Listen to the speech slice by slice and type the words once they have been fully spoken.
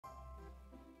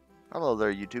Hello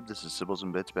there YouTube, this is Sibbles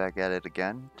and Bits back at it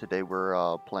again. Today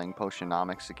we're playing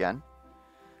Potionomics again.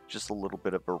 Just a little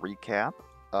bit of a recap.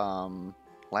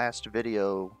 Last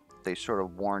video they sort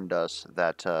of warned us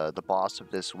that the boss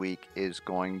of this week is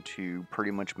going to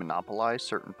pretty much monopolize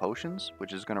certain potions,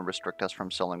 which is going to restrict us from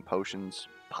selling potions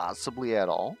possibly at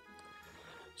all.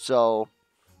 So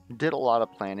did a lot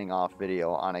of planning off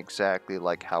video on exactly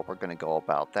like how we're going to go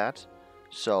about that.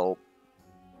 So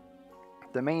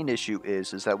the main issue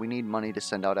is that we need money to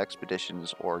send out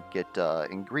expeditions or get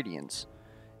ingredients,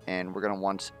 and we're going to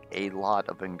want a lot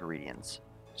of ingredients.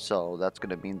 So that's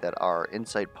going to mean that our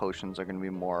insight potions are going to be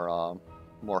more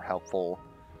helpful.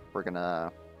 We're going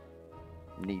to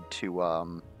need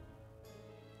to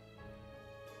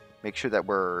make sure that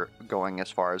we're going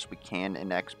as far as we can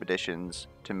in expeditions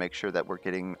to make sure that we're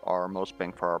getting our most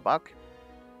bang for our buck,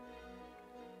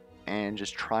 and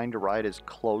just trying to ride as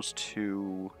close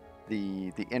to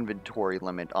the inventory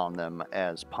limit on them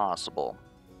as possible.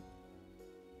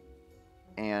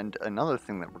 And another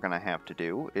thing that we're going to have to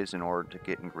do is, in order to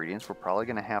get ingredients, we're probably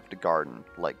going to have to garden,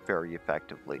 like, very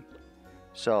effectively.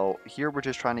 So here we're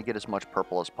just trying to get as much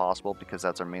purple as possible because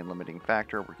that's our main limiting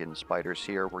factor. We're getting spiders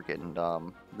here, we're getting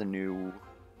the new,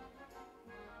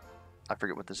 I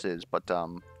forget what this is, but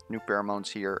new pheromones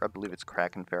here. I believe it's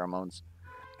Kraken pheromones,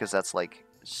 because that's like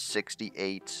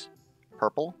 68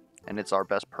 purple, and it's our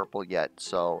best purple yet,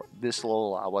 so this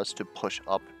will allow us to push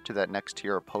up to that next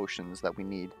tier of potions that we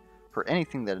need for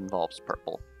anything that involves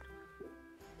purple.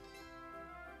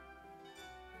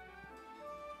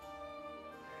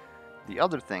 The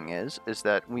other thing is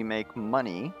that we make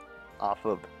money off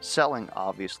of selling,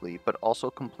 obviously, but also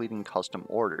completing custom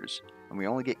orders, and we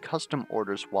only get custom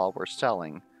orders while we're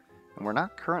selling, and we're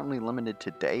not currently limited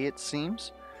today, it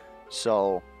seems.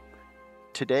 So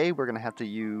today we're going to have to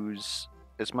use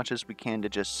as much as we can to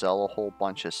just sell a whole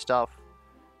bunch of stuff.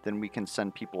 Then we can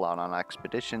send people out on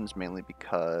expeditions, mainly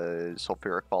because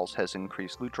Sulfuric Falls has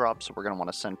increased loot drops, so we're going to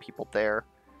want to send people there.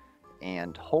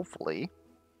 And hopefully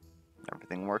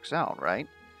everything works out, right?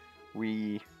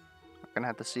 We are going to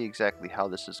have to see exactly how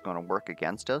this is going to work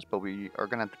against us, but we are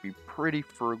going to have to be pretty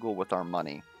frugal with our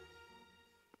money.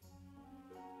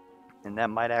 And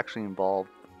that might actually involve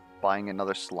buying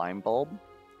another slime bulb,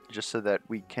 just so that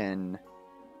we can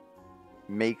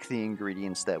make the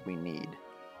ingredients that we need.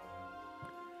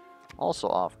 Also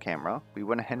off camera, we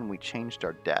went ahead and we changed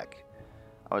our deck.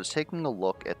 I was taking a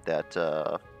look at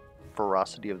that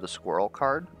Ferocity of the Squirrel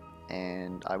card,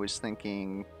 and I was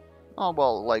thinking, oh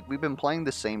well, like, we've been playing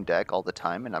the same deck all the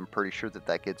time, and I'm pretty sure that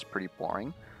that gets pretty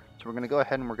boring. So we're going to go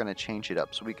ahead and we're going to change it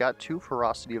up. So we got 2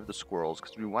 Ferocity of the Squirrels,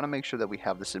 because we want to make sure that we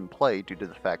have this in play due to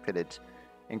the fact that it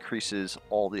increases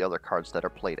all the other cards that are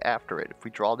played after it. If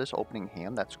we draw this opening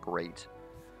hand, that's great.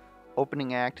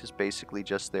 Opening act is basically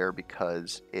just there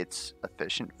because it's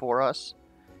efficient for us.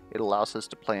 It allows us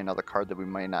to play another card that we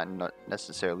might not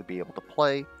necessarily be able to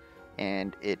play,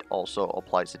 and it also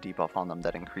applies a debuff on them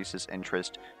that increases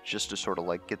interest, just to sort of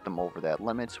like get them over that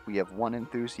limit. We have 1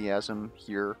 enthusiasm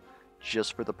here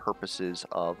just for the purposes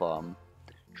of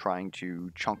trying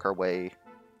to chunk our way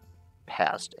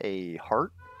past a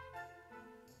heart.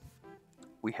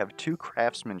 We have 2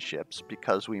 craftsmanships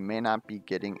because we may not be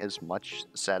getting as much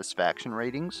satisfaction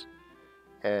ratings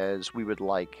as we would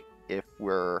like if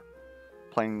we're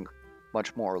playing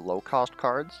much more low-cost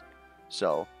cards.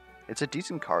 So it's a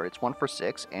decent card. It's 1 for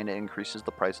 6, and it increases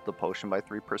the price of the potion by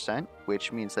 3%,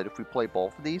 which means that if we play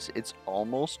both of these, it's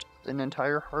almost an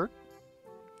entire heart.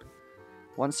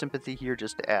 1 sympathy here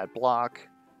just to add block.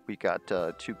 We got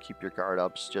 2 keep your guard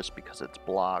ups just because it's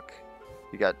block.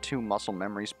 We got 2 muscle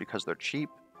memories because they're cheap,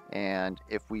 and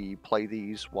if we play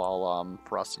these while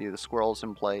Ferocity of the Squirrel is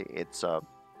in play, it's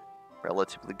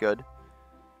relatively good.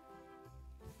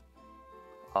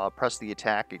 Press the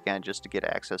attack again just to get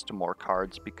access to more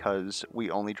cards, because we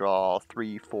only draw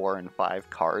 3, 4, and 5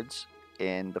 cards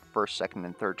in the first, second,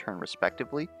 and third turn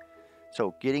respectively.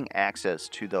 So getting access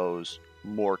to those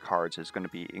more cards is going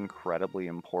to be incredibly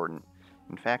important.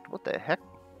 In fact, what the heck?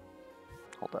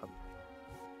 Hold up.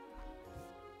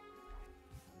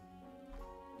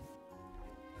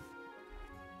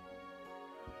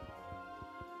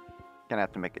 Gonna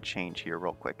have to make a change here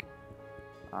real quick.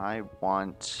 I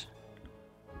want,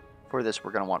 for this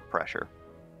we're gonna want pressure.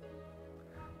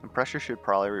 And pressure should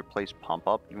probably replace pump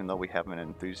up, even though we have an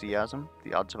enthusiasm.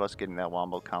 The odds of us getting that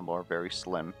wombo combo are very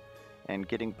slim, and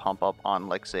getting pump up on,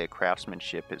 like, say, a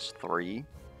craftsmanship is 3.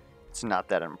 It's not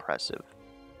that impressive.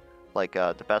 Like,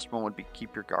 the best one would be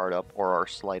keep your guard up or our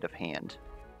sleight of hand.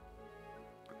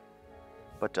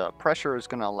 But pressure is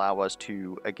going to allow us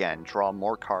to, again, draw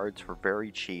more cards for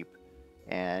very cheap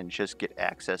and just get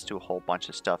access to a whole bunch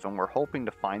of stuff. And we're hoping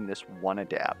to find this one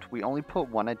adapt. We only put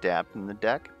one adapt in the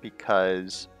deck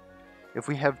because if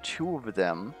we have two of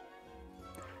them,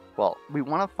 well, we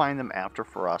want to find them after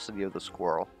Ferocity of the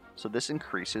Squirrel. So this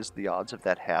increases the odds of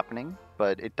that happening,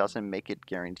 but it doesn't make it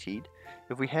guaranteed.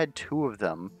 If we had two of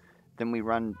them, then we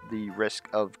run the risk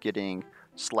of getting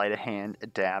Sleight of Hand,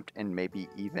 Adapt, and maybe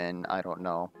even, I don't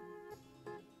know,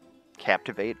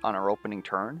 Captivate on our opening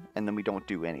turn, and then we don't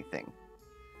do anything.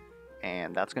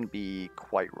 And that's going to be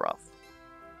quite rough.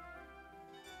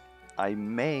 I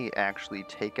may actually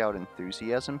take out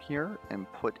Enthusiasm here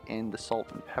and put in the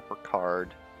Salt and Pepper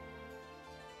card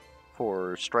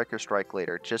for Strike or Strike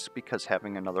Later, just because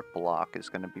having another block is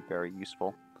going to be very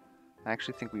useful. I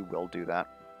actually think we will do that.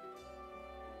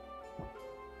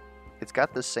 It's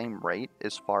got the same rate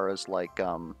as far as like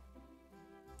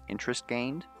interest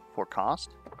gained for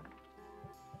cost.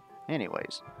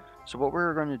 Anyways, so what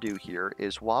we're going to do here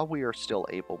is while we are still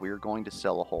able, we are going to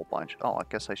sell a whole bunch. Oh, I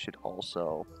guess I should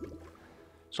also...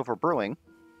 So for brewing,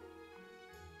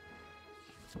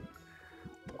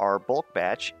 our bulk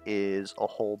batch is a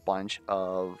whole bunch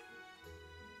of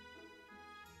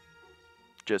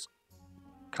just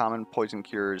common poison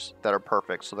cures that are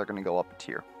perfect, so they're going to go up a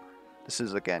tier. This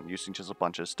is, again, using just a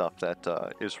bunch of stuff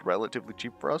that is relatively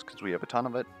cheap for us because we have a ton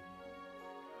of it.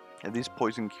 And these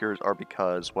poison cures are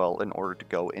because, well, in order to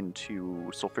go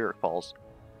into Sulfuric Falls,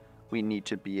 we need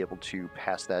to be able to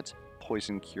pass that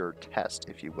poison cure test,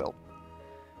 if you will.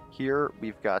 Here,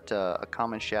 we've got a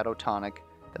common Shadow Tonic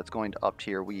that's going to up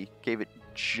tier. We gave it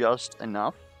just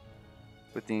enough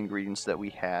with the ingredients that we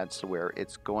had, so where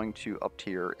it's going to up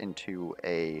tier into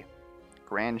a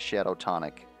Grand Shadow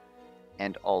Tonic,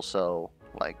 and also,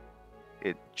 like,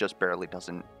 it just barely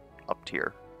doesn't up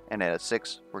tier. And at a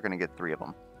 6, we're going to get 3 of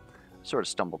them. Sort of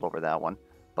stumbled over that one.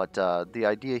 But the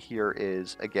idea here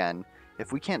is, again,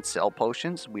 if we can't sell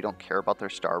potions, we don't care about their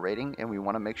star rating, and we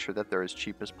want to make sure that they're as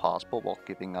cheap as possible while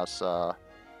giving us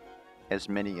as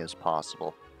many as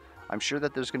possible. I'm sure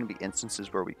that there's going to be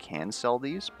instances where we can sell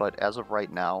these, but as of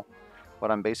right now, what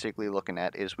I'm basically looking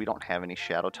at is we don't have any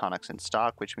Shadow Tonics in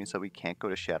stock, which means that we can't go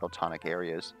to Shadow Tonic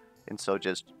areas. And so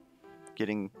just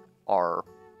getting our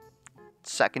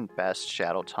second best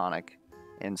Shadow Tonic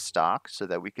in stock so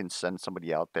that we can send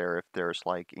somebody out there if there's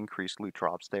like increased loot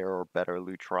drops there or better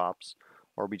loot drops,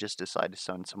 or we just decide to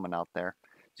send someone out there.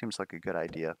 Seems like a good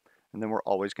idea. And then we're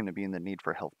always going to be in the need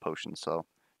for health potions, so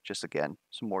just again,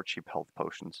 some more cheap health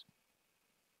potions.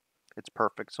 It's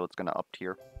perfect, so it's going to up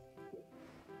tier.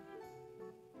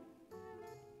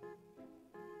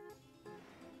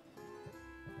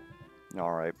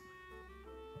 Alright.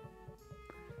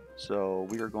 So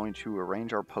we are going to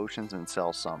arrange our potions and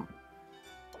sell some.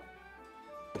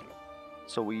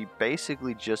 So we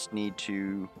basically just need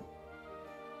to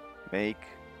make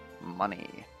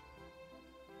money.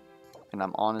 And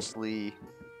I'm honestly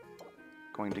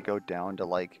going to go down to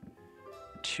like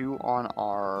 2 on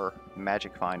our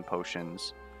Magic Find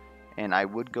potions. And I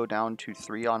would go down to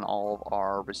 3 on all of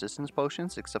our resistance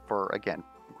potions, except for, again,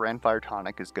 Grand Fire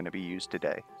Tonic is going to be used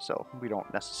today. So we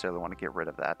don't necessarily want to get rid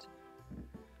of that.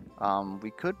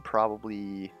 We could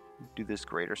probably do this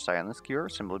Greater Silence Cure,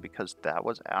 simply because that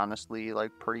was honestly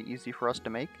like pretty easy for us to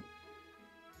make.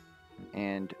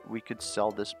 And we could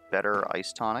sell this Better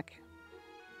Ice Tonic.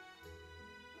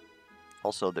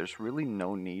 Also, there's really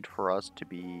no need for us to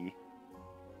be...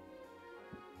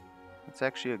 That's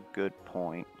actually a good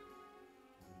point.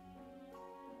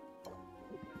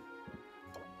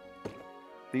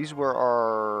 These were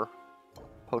our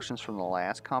potions from the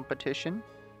last competition.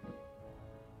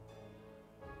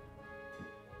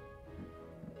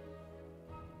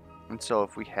 And so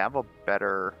if we have a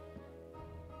better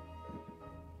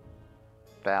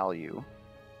value,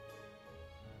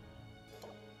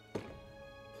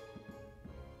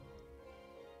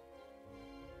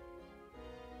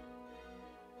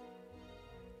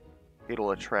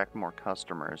 it'll attract more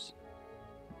customers.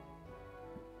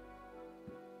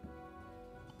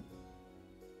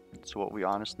 So what we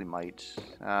honestly might...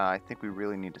 I think we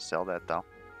really need to sell that though.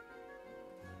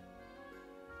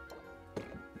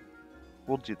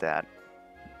 We'll do that.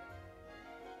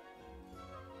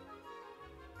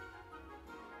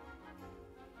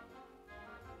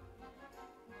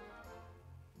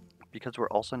 Because we're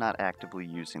also not actively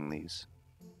using these.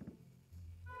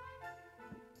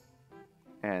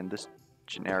 And this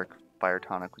generic Fire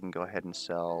Tonic we can go ahead and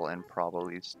sell, and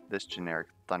probably this generic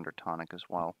Thunder Tonic as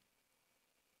well.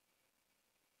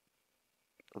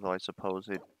 Although I suppose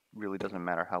it really doesn't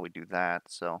matter how we do that,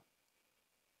 so...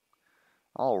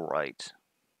 Alright.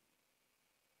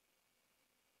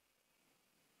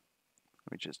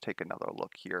 Let me just take another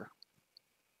look here.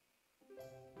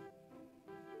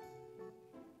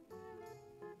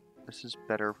 This is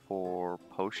better for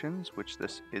potions, which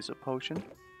this is a potion.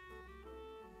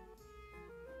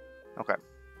 Okay.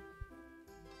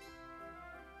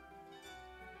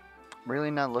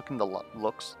 Really not liking the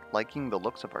looks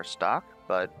of our stock,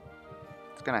 but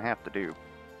it's gonna have to do.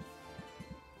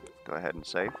 Let's go ahead and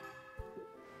save.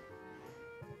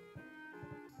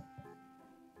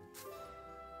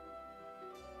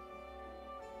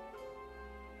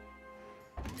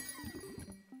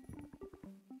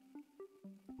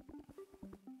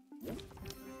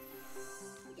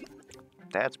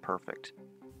 That's perfect.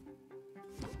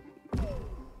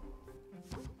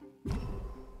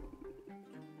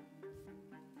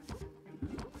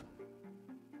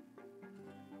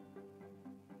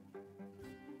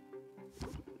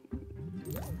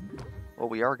 Well,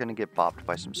 we are going to get bopped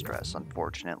by some stress,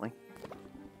 unfortunately.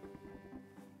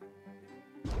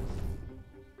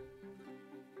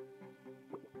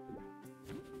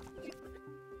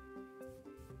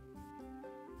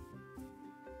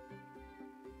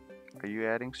 Are you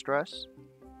adding stress?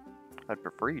 I'd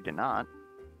prefer you to not.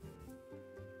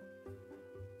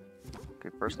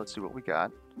 Okay, first let's see what we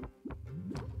got.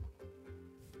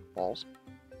 Walls.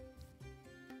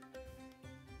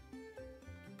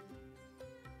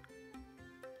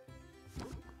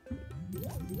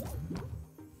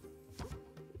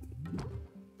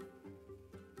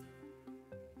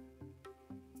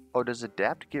 Oh, does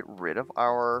adapt get rid of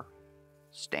our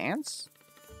stance?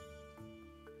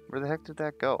 Where the heck did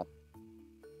that go?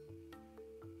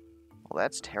 Well,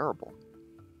 that's terrible.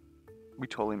 We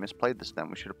totally misplayed this then.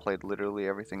 We should have played literally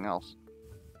everything else.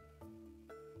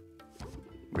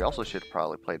 We also should have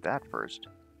probably played that first.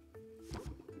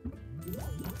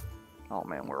 Oh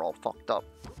man, we're all fucked up.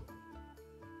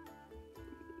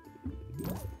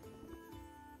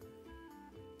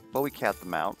 But we cat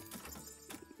them out.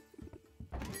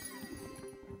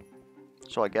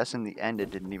 So I guess in the end it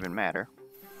didn't even matter.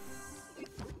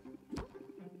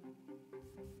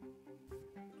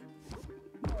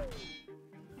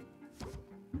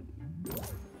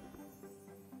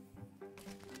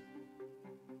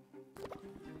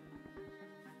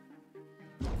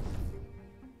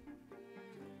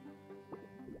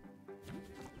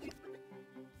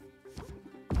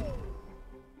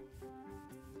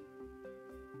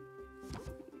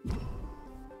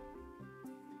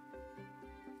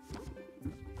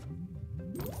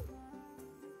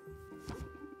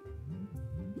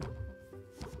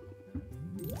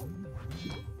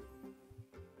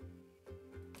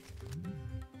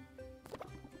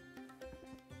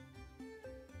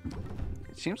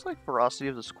 It seems like Ferocity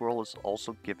of the Squirrel is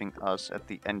also giving us at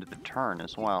the end of the turn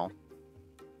as well.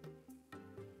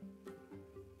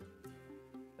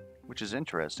 Which is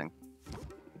interesting.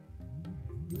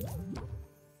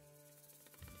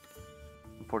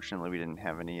 Unfortunately, we didn't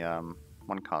have any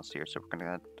one cost here, so we're gonna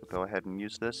have to go ahead and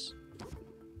use this.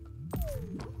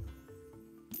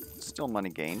 Still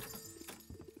money gained.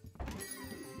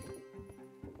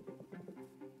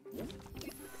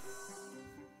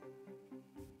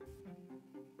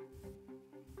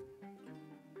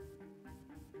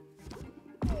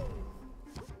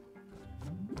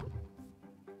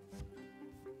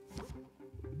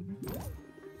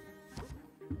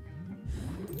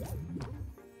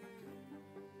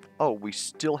 Oh, we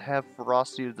still have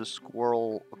Ferocity of the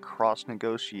Squirrel across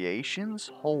negotiations?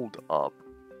 Hold up.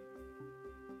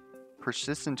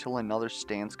 Persist until another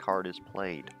stance card is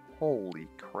played. Holy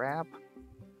crap.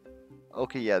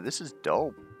 Okay, yeah, this is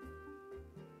dope.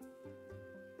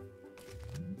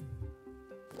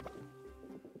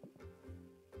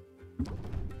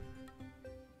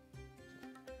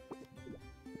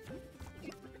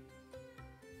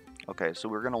 Okay, so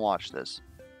we're gonna watch this.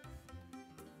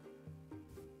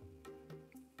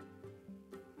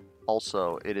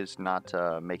 Also, it is not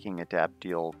making adapt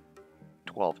deal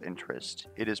 12 interest.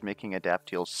 It is making adapt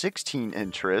deal 16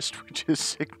 interest, which is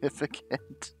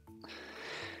significant.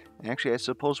 Actually, I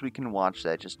suppose we can watch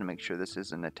that just to make sure this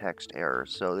isn't a text error.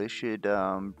 So they should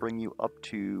bring you up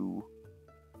to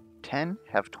 10,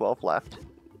 have 12 left.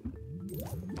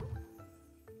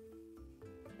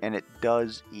 And it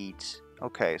does eat.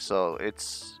 Okay, so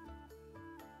it's...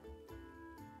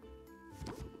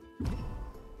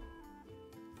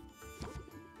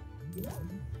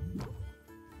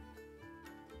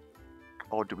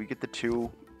 Oh, do we get the 2?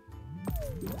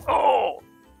 Oh!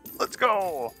 Let's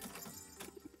go!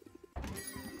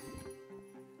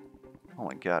 Oh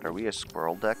my god, are we a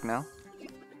squirrel deck now?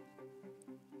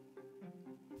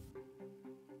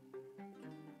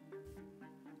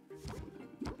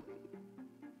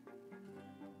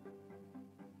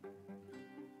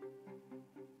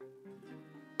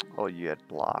 Oh, you had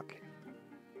block.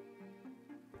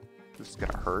 This is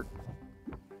gonna hurt.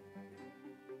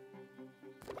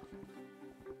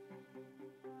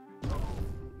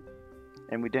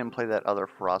 And we didn't play that other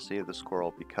Ferocity of the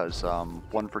Squirrel because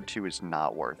 1 for 2 is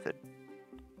not worth it.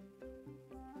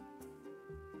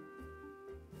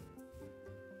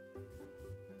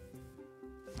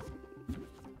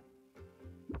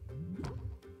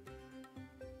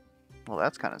 Well,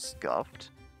 that's kind of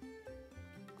scuffed.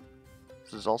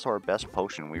 This is also our best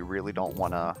potion. We really don't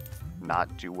want to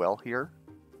not do well here.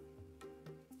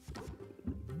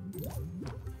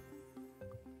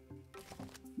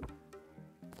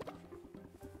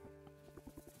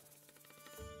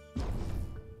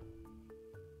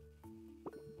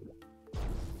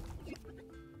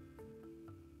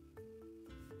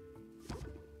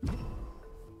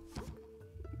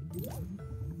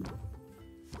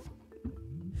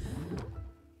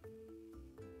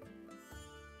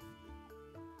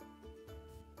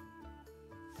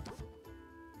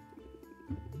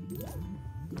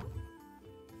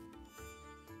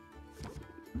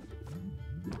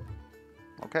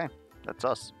 Okay, that's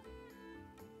us.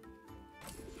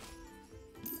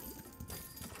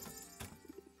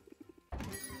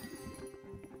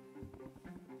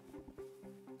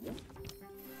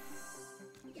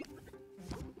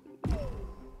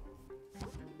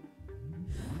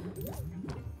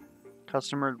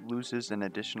 Customer loses an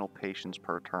additional patience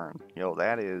per turn. Yo,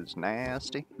 that is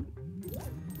nasty.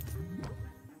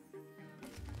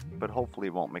 But hopefully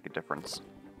it won't make a difference.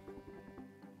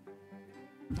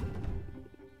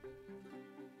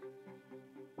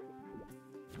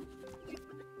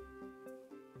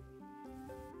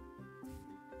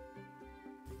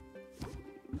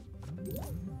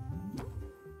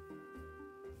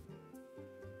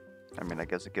 I mean, I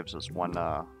guess it gives us 1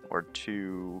 or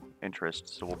 2 interest,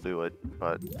 so we'll do it,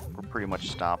 but we're pretty much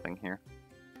stopping here.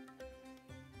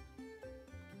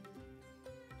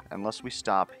 Unless we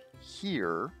stop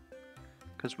here,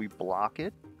 because we block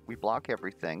it, we block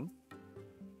everything,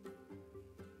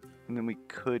 and then we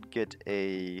could get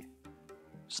a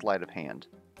sleight of hand.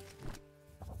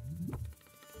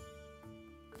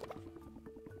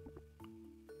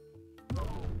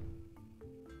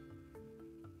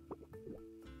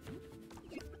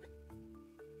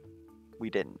 We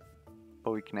didn't,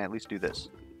 but we can at least do this.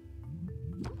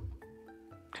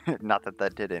 Not that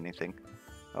that did anything.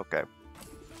 Okay.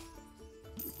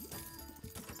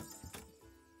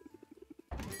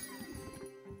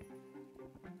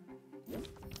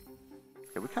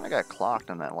 Okay, we kind of got clocked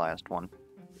on that last one.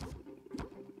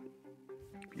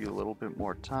 Give you a little bit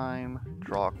more time.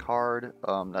 Draw a card.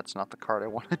 That's not the card I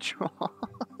want to draw.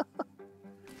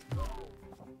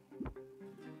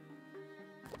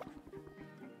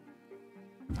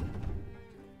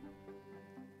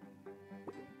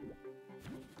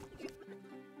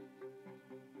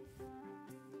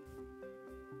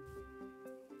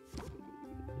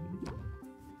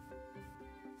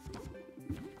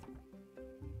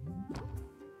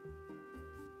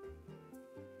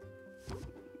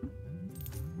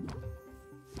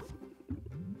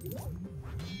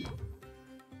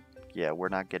 Yeah, we're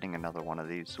not getting another one of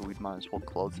these, so we might as well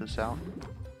close this out.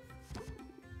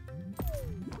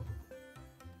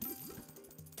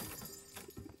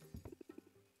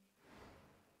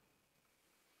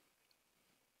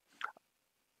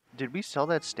 Did we sell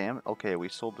that stamina? Okay, we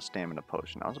sold the stamina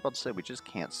potion. I was about to say, we just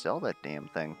can't sell that damn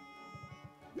thing.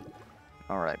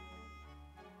 Alright.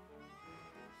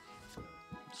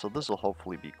 So this will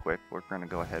hopefully be quick. We're going to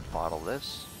go ahead and bottle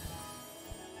this.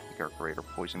 Take our greater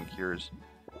poison cures.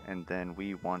 And then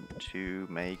we want to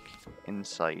make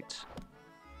insight.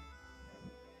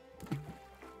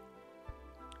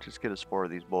 Just get us 4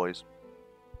 of these boys.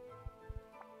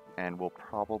 And we'll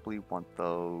probably want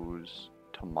those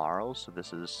tomorrow. So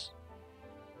this is...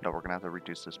 No, we're going to have to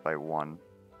reduce this by 1.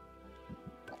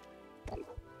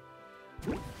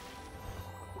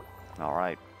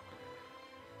 Alright.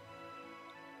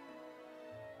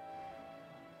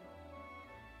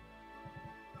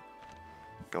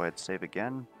 Go ahead, save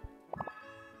again.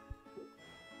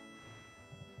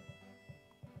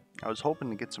 I was hoping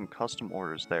to get some custom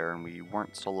orders there, and we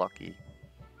weren't so lucky.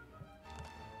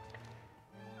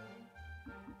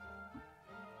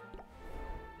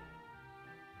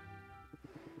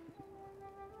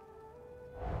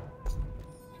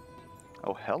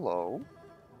 Oh, hello.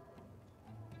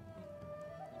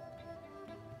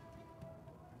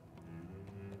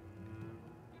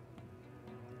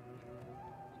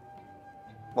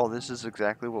 Well, this is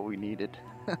exactly what we needed.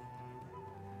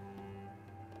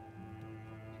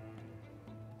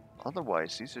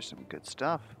 Otherwise, these are some good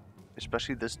stuff.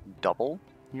 Especially this double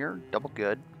here. Double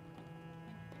good.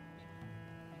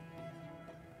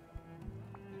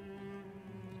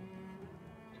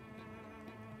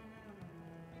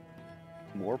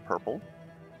 more purple.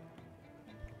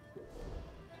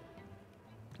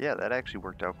 Yeah, that actually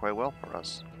worked out quite well for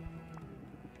us.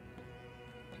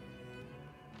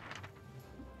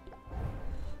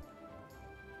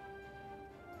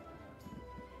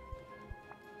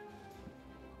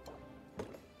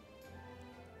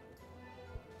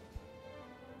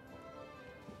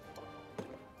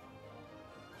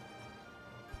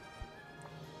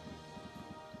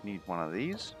 Need one of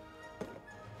these.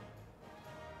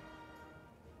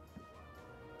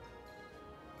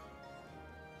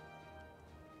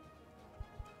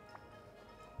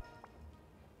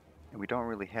 And we don't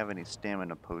really have any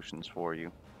stamina potions for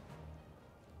you.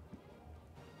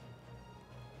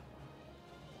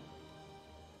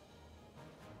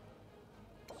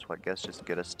 So I guess just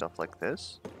get us stuff like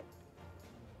this.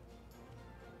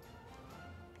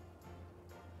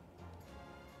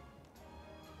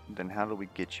 Then how do we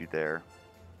get you there?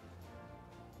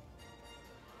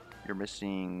 You're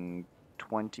missing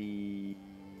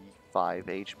 25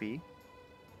 HP.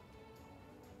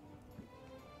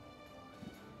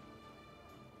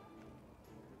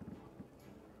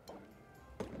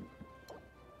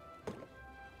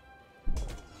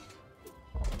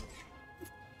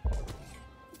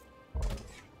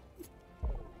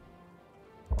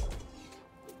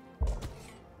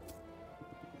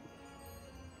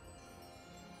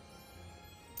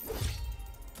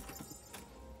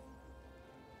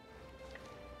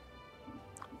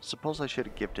 Suppose I should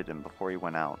have gifted him before he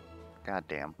went out. God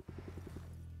damn.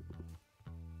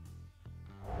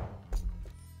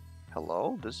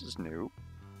 Hello? This is new.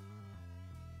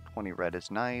 20 red is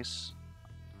nice.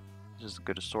 This is a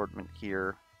good assortment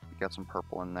here. We got some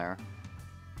purple in there.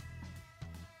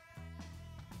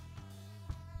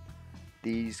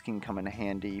 These can come in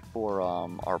handy for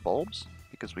our bulbs,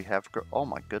 because we have... Oh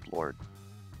my good lord.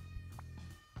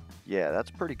 Yeah, that's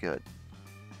pretty good.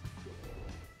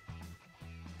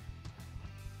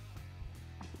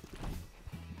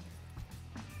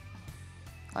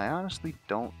 I honestly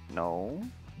don't know.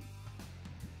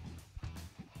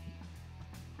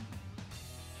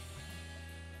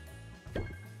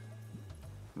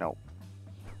 No.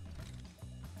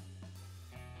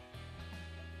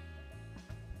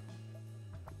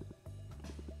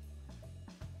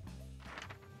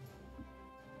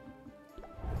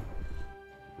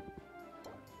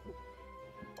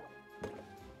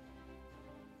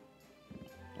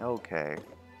 Okay.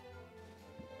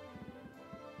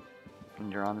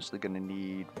 And you're honestly gonna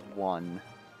need one.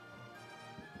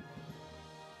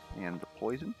 And the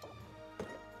poison?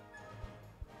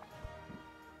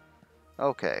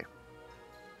 Okay.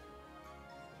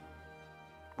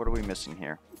 What are we missing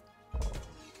here?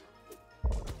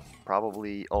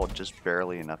 Probably, oh, just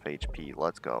barely enough HP.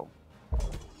 Let's go.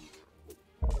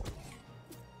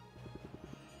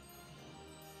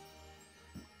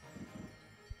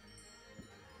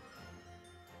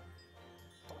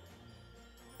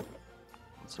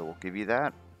 So we'll give you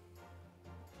that.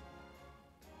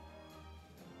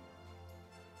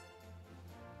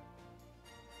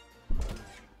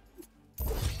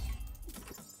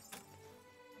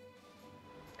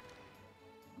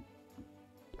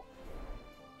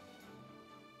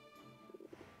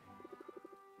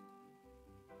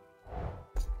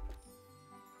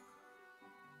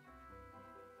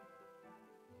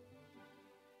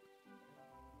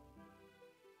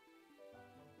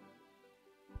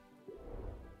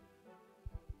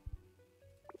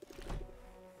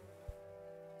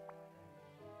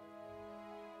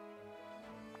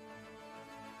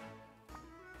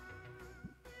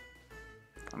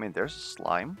 I mean, there's a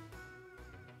slime.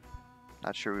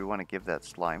 Not sure we want to give that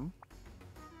slime.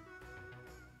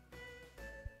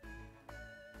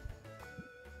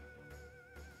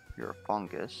 You're a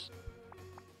fungus.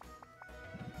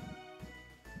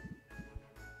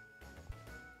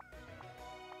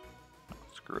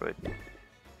 Screw it.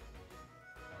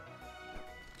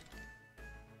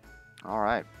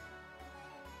 Alright.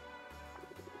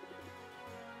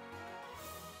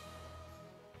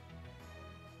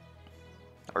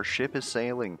 Our ship is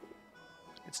sailing.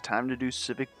 It's time to do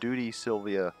civic duty,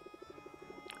 Sylvia.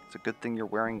 It's a good thing you're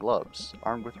wearing gloves.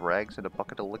 Armed with rags and a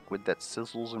bucket of liquid that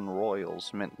sizzles and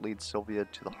roils, Mint leads Sylvia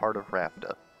to the heart of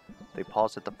Rafta. They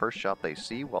pause at the first shop they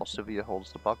see. While Sylvia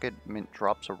holds the bucket, Mint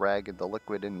drops a rag in the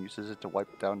liquid and uses it to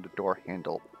wipe down the door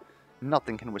handle.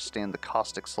 Nothing can withstand the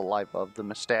caustic saliva of the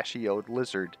mustachioed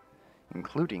lizard,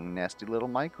 including nasty little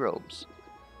microbes.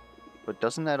 But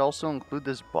doesn't that also include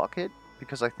this bucket?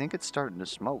 Because I think it's starting to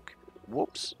smoke.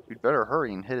 Whoops, we'd better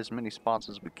hurry and hit as many spots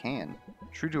as we can.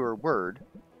 True to her word,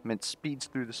 Mint speeds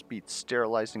through the streets,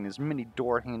 sterilizing as many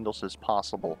door handles as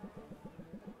possible.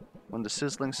 When the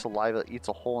sizzling saliva eats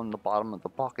a hole in the bottom of the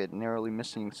bucket, narrowly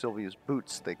missing Sylvia's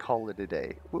boots, they call it a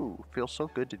day. Woo, feels so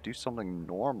good to do something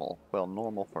normal. Well,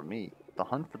 normal for me. The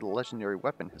hunt for the legendary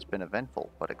weapon has been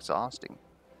eventful, but exhausting.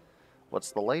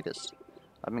 What's the latest?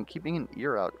 I've been keeping an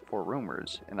ear out for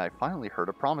rumors, and I finally heard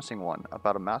a promising one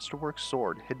about a masterwork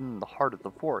sword hidden in the heart of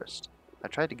the forest. I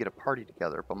tried to get a party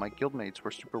together, but my guildmates were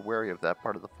super wary of that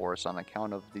part of the forest on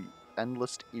account of the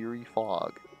endless eerie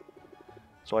fog.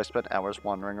 So I spent hours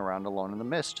wandering around alone in the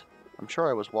mist. I'm sure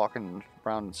I was walking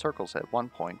around in circles at one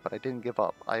point, but I didn't give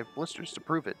up. I have blisters to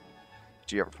prove it.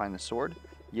 Did you ever find the sword?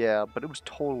 Yeah, but it was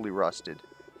totally rusted.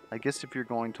 I guess if you're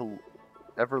going to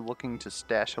ever looking to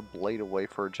stash a blade away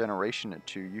for a generation or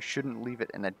two, you shouldn't leave it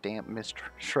in a damp,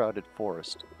 mist-shrouded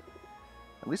forest.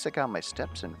 At least I got my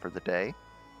steps in for the day.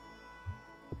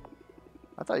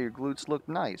 I thought your glutes looked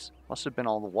nice. Must have been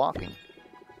all the walking.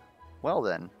 Well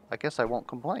then, I guess I won't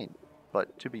complain.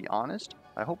 But to be honest,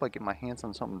 I hope I get my hands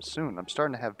on something soon. I'm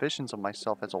starting to have visions of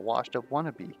myself as a washed-up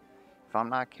wannabe. If I'm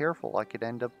not careful, I could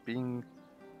end up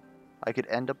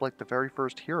like the very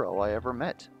first hero I ever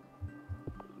met.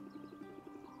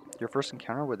 Your first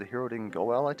encounter where the hero didn't go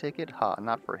well, I take it? Ha,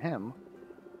 not for him.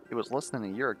 It was less than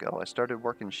a year ago. I started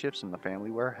working shifts in the family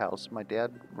warehouse. My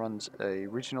dad runs a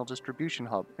regional distribution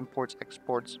hub, imports,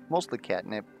 exports, mostly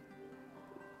catnip.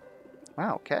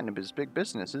 Wow, catnip is big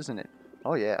business, isn't it?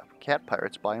 Oh yeah, cat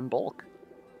pirates buy in bulk.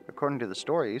 According to the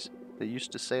stories, they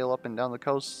used to sail up and down the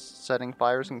coast, setting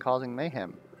fires and causing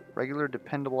mayhem. Regular,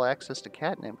 dependable access to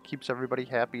catnip keeps everybody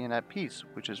happy and at peace,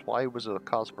 which is why it was a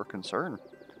cause for concern.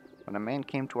 When a man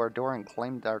came to our door and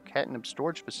claimed our catnip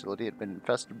storage facility had been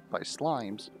infested by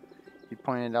slimes, he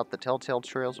pointed out the telltale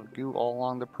trails of goo all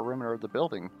along the perimeter of the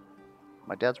building.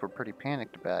 My dads were pretty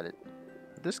panicked about it.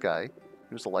 But this guy,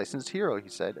 he was a licensed hero, he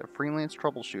said, a freelance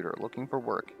troubleshooter looking for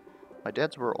work. My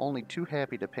dads were only too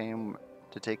happy to pay him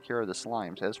to take care of the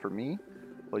slimes. As for me,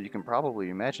 well, you can probably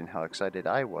imagine how excited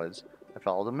I was. I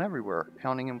followed him everywhere,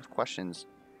 pounding him with questions,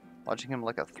 watching him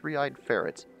like a three-eyed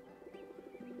ferret.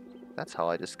 That's how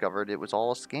I discovered it was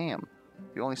all a scam.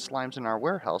 The only slimes in our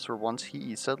warehouse were ones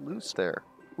he set loose there.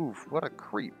 Oof, what a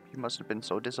creep. You must have been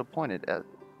so disappointed. At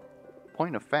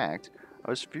point of fact, I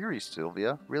was furious,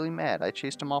 Sylvia. Really mad. I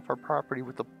chased him off our property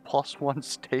with a +1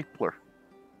 stapler.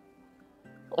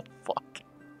 Oh, fuck.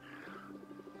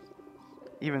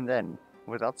 Even then,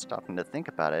 without stopping to think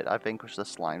about it, I vanquished the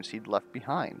slimes he'd left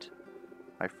behind.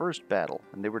 My first battle,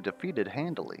 and they were defeated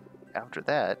handily. After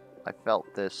that, I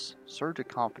felt this surge of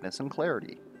confidence and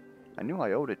clarity. I knew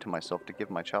I owed it to myself to give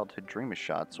my childhood dream a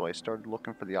shot, so I started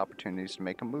looking for the opportunities to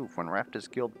make a move. When Rafta's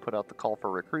guild put out the call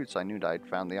for recruits, I knew that I'd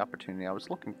found the opportunity I was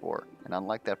looking for. And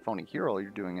unlike that phony hero,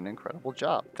 you're doing an incredible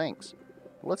job. Thanks.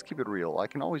 But let's keep it real. I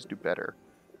can always do better.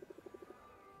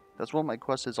 That's what my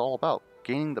quest is all about.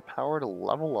 Gaining the power to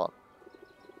level up.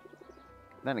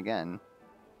 Then again,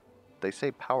 they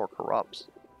say power corrupts.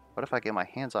 What if I get my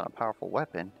hands on a powerful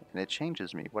weapon and it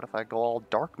changes me? What if I go all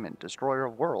Darkmint, destroyer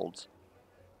of worlds?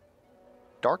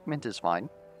 Darkmint is fine.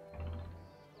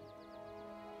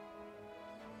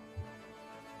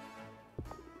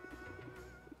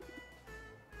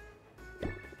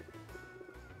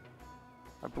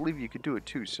 I believe you could do it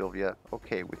too, Sylvia.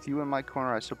 Okay, with you in my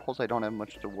corner, I suppose I don't have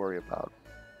much to worry about.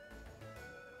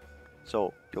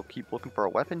 So, you'll keep looking for a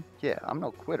weapon? Yeah, I'm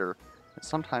no quitter. And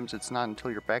sometimes it's not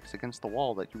until your back's against the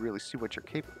wall that you really see what you're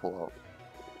capable of.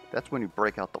 That's when you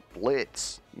break out the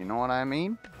blitz. You know what I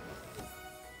mean?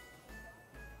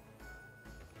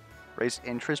 Raise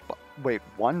interest, but wait,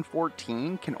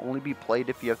 114 can only be played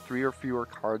if you have 3 or fewer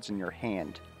cards in your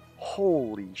hand.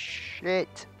 Holy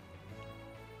shit!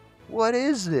 What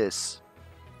is this?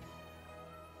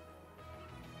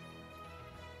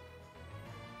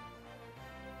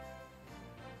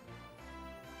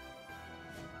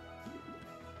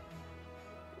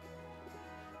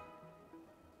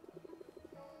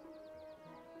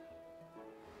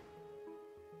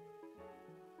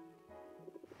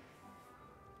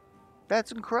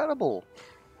 That's incredible!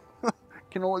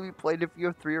 Can only be played if you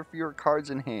have 3 or fewer cards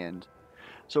in hand.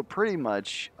 So pretty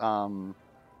much,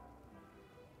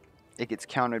 it gets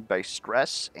countered by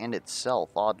stress and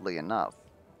itself, oddly enough.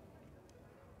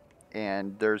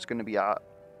 And there's going to be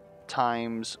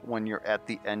times when you're at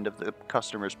the end of the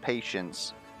customer's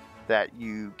patience that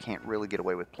you can't really get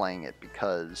away with playing it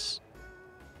because,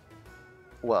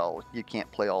 well, you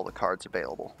can't play all the cards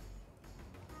available.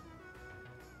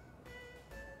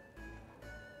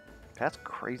 That's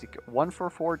crazy. 1 for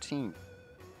 14.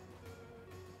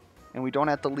 And we don't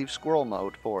have to leave squirrel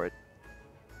mode for it.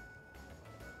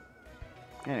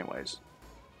 Anyways.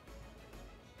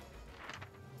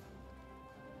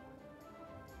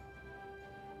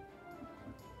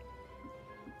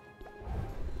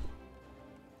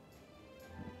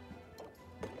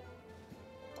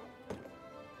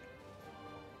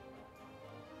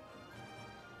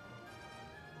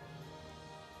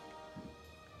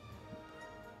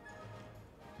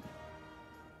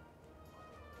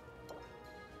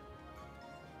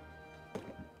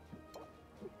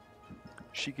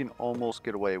 she can almost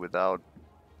get away without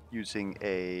using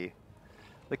a...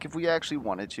 Like, if we actually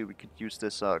wanted to, we could use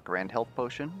this grand health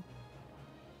potion.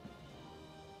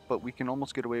 But we can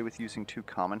almost get away with using 2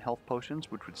 common health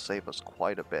potions, which would save us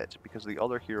quite a bit, because the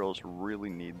other heroes really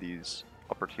need these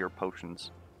upper tier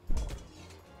potions.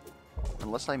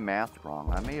 Unless I mathed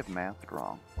wrong. I may have mathed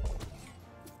wrong.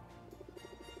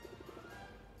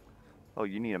 Oh,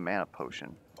 you need a mana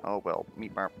potion. Oh well,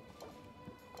 meat mark.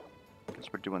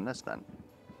 Guess we're doing this then.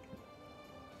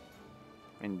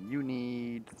 And you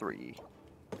need 3.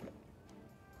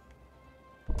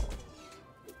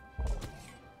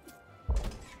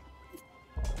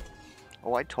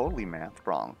 Oh, I totally mathed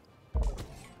wrong.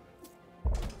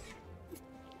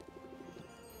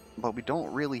 But we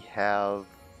don't really have...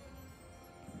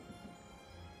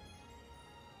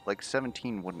 Like,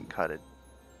 17 wouldn't cut it.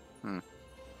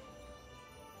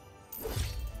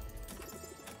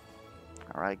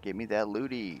 Alright, give me that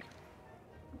looty.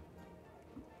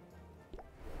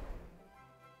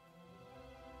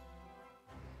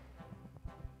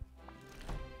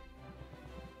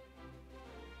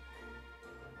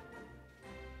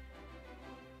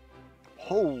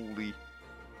 Holy...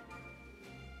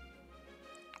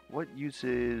 What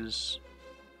uses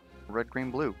red, green,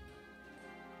 blue?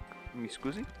 Me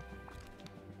squizzy?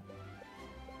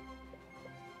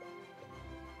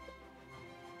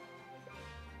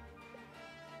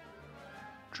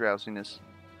 Drowsiness.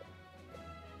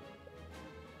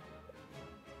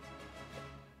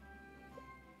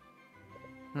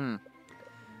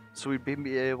 So we'd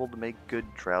be able to make good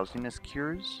drowsiness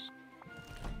cures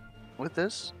with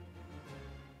this?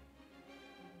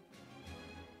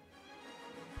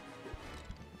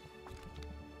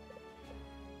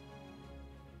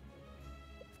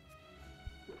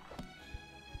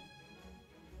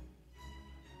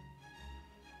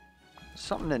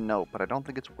 Something to note, but I don't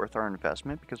think it's worth our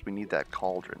investment because we need that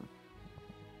cauldron.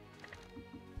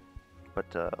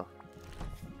 But,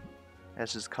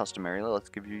 as is customary, let's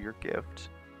give you your gift.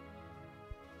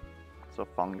 It's a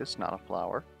fungus, not a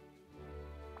flower.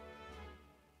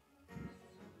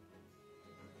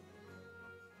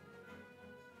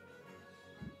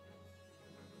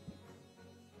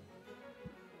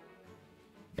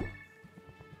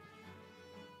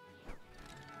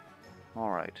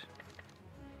 Alright.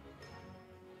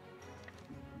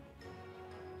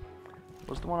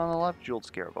 Was the one on the left? Jeweled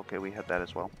Scarab. Okay, we had that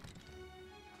as well.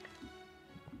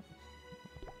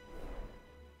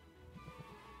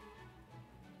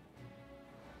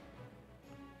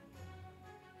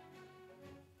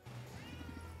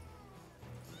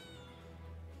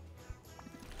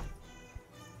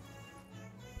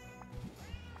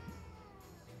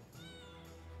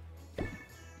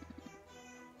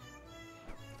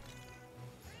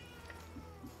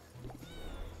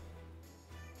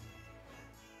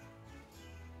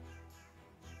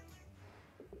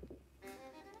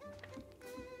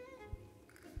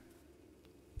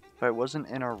 If I wasn't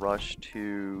in a rush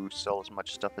to sell as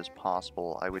much stuff as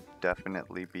possible, I would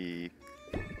definitely be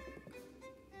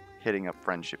hitting up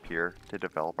friendship here to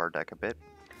develop our deck a bit.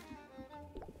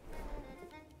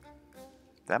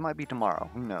 That might be tomorrow,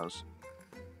 who knows?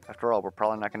 After all, we're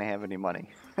probably not going to have any money.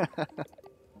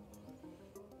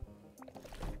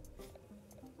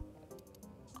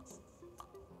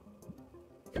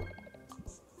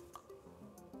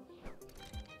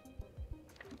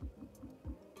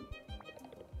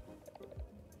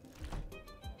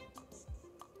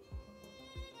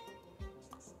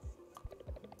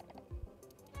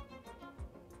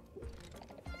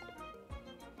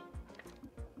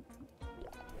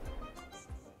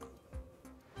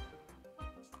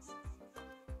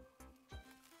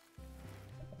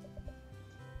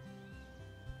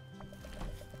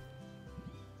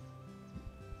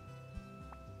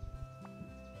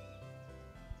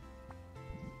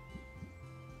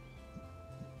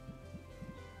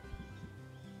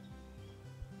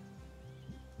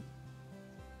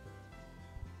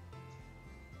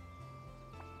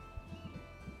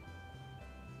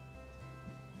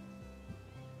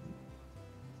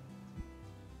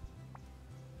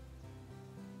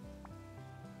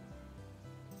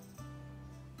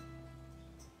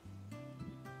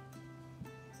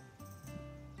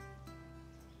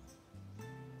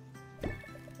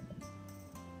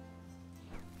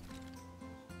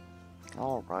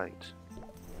 Alright.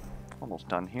 Almost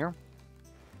done here.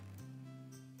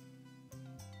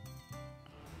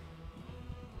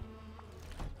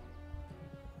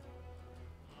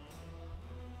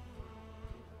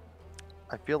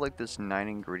 I feel like this 9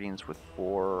 ingredients with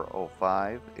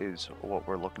 405 is what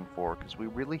we're looking for, because we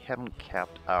really haven't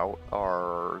capped out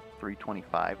our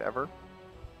 325 ever.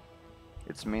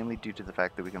 It's mainly due to the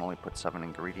fact that we can only put 7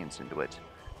 ingredients into it.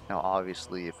 Now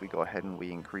obviously if we go ahead and we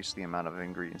increase the amount of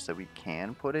ingredients that we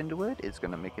can put into it, it's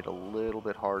going to make it a little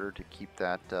bit harder to keep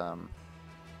that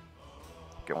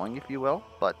going, if you will,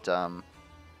 but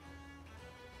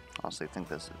honestly I think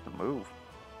this is the move.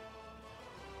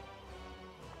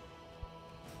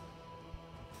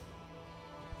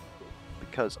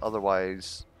 Because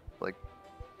otherwise, like,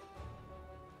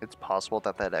 it's possible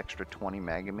that that extra 20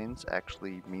 megamins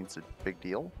actually means a big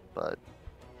deal, but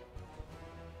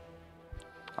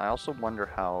I also wonder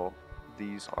how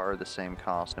these are the same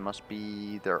cost. It must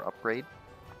be their upgrade.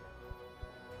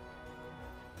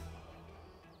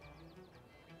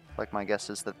 Like, my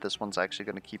guess is that this one's actually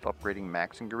going to keep upgrading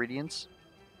max ingredients,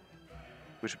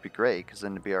 which would be great, because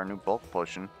then it'd be our new bulk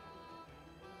potion.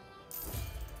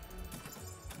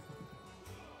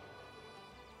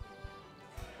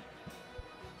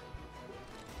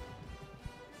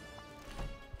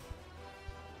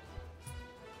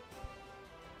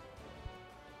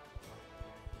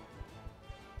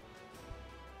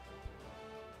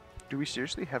 Do we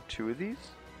seriously have 2 of these?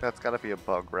 That's gotta be a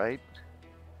bug, right?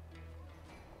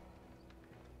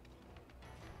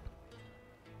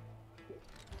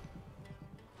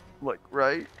 Like,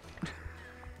 right?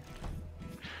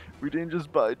 We didn't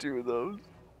just buy 2 of those.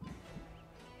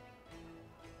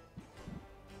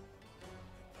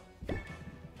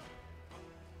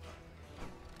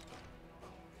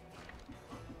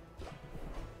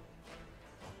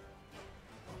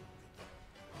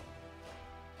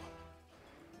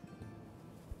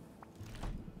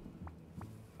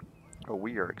 Oh,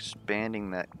 we are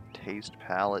expanding that taste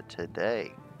palette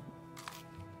today.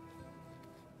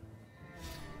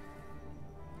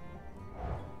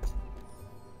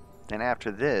 And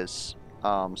after this,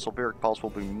 Sulfuric Pulse will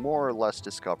be more or less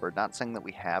discovered. Not saying that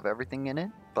we have everything in it,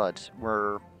 but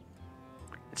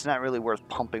it's not really worth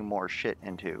pumping more shit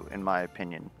into, in my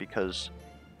opinion, because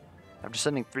after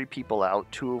sending 3 people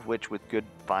out, 2 of which with good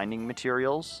finding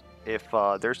materials, if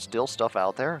there's still stuff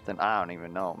out there, then I don't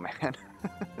even know, man.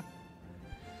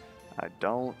 I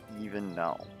don't even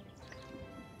know.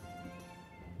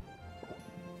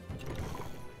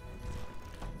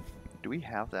 Do we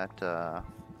have that,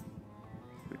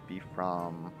 would be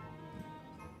from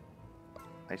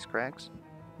Ice Crags?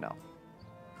 No.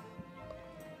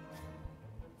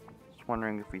 Just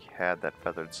wondering if we had that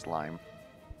feathered slime.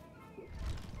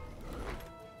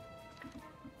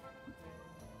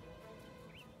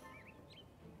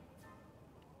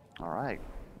 Alright.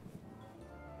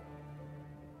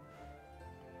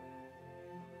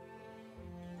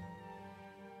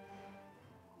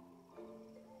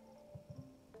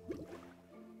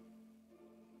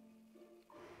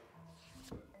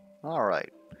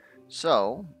 Alright.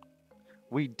 So,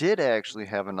 we did actually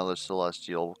have another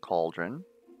Celestial Cauldron.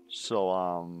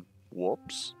 So,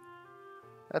 whoops.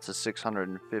 That's a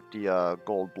 650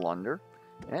 gold blunder.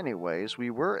 Anyways, we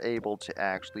were able to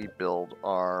actually build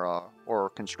our,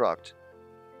 or construct,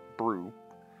 brew,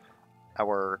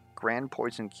 our Grand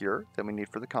Poison Cure that we need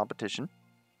for the competition.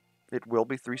 It will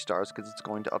be 3 stars because it's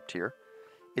going to up tier.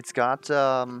 It's got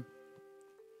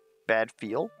bad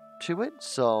feel to it,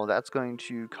 so that's going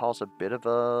to cause a bit of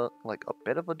a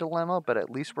dilemma, but at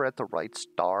least we're at the right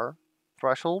star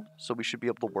threshold, so we should be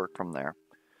able to work from there.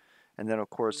 And then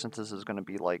of course, since this is going to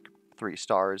be like 3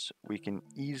 stars, we can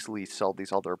easily sell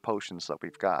these other potions that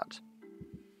we've got.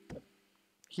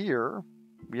 Here,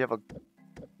 we have a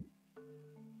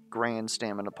Grand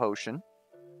Stamina Potion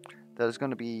that is going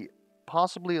to be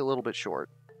possibly a little bit short.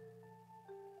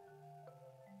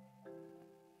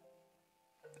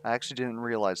 I actually didn't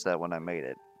realize that when I made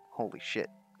it. Holy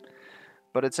shit.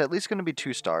 But it's at least going to be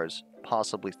 2 stars,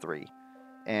 possibly 3.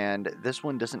 And this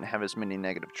one doesn't have as many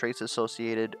negative traits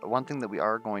associated. One thing that we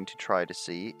are going to try to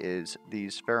see is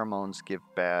these pheromones give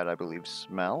bad, I believe,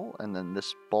 smell, and then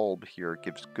this bulb here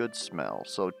gives good smell.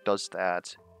 So does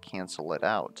that cancel it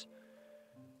out?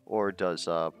 Or does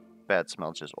bad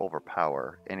smell just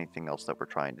overpower anything else that we're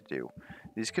trying to do?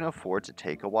 These can afford to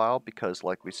take a while because,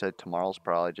 like we said, tomorrow's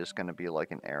probably just going to be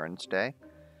like an errands day.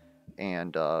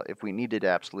 And if we needed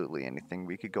absolutely anything,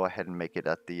 we could go ahead and make it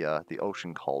at the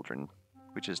Ocean Cauldron,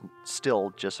 which is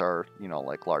still just our,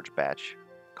 like large batch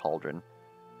cauldron.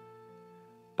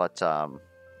 But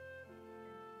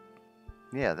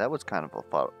yeah, that was kind of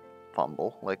a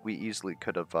fumble. Like, we easily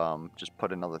could have just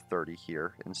put another 30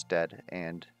 here instead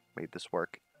and made this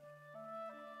work.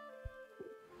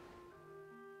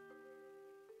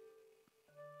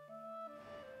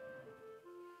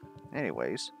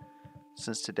 Anyways,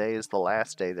 since today is the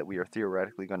last day that we are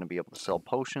theoretically going to be able to sell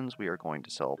potions, we are going to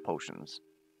sell potions.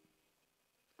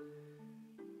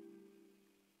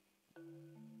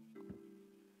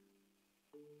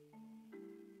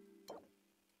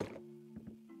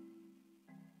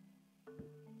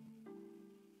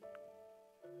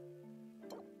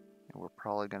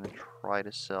 probably going to try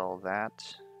to sell that.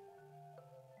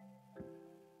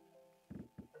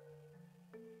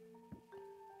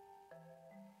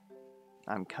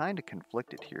 I'm kind of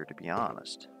conflicted here, to be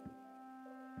honest.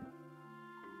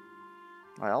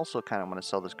 I also kind of want to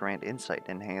sell this Grand Insight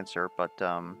Enhancer, but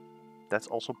that's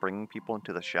also bringing people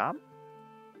into the shop.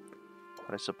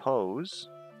 But I suppose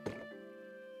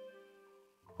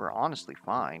we're honestly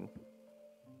fine,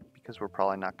 because we're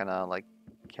probably not going to, like,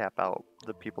 cap out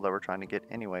the people that we're trying to get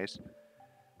anyways.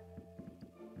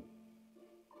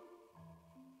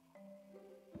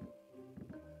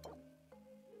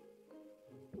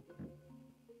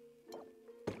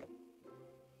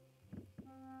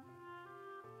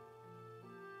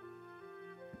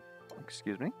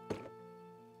 Excuse me?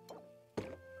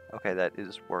 Okay, that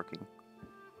is working.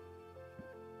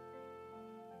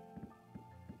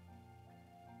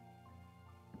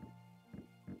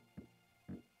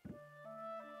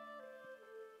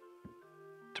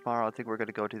 Tomorrow I think we're going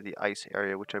to go to the ice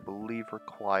area, which I believe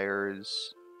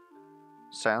requires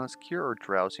silence cure or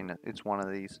drowsiness. It's one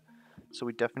of these. So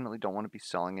we definitely don't want to be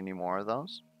selling any more of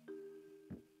those.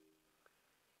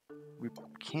 We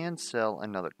can sell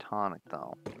another tonic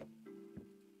though.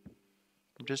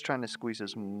 I'm just trying to squeeze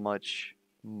as much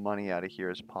money out of here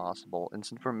as possible. And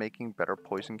since we're making better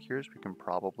poison cures, we can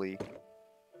probably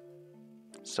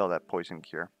sell that poison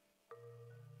cure.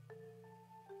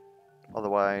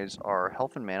 Otherwise, our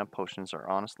health and mana potions are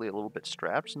honestly a little bit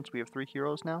strapped since we have 3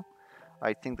 heroes now.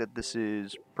 I think that this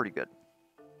is pretty good.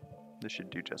 This should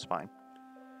do just fine.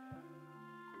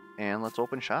 And let's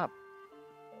open shop.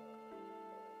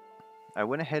 I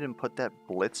went ahead and put that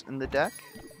Blitz in the deck.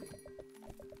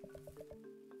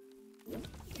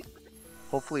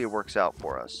 Hopefully it works out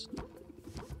for us.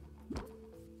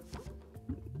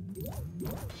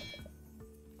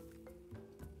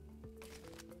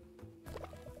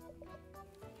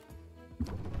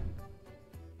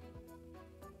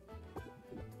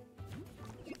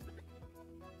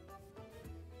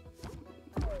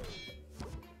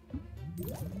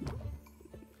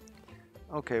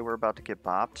 Okay, we're about to get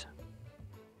bopped.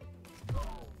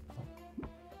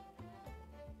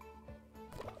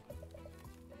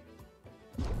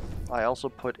 I also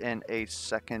put in a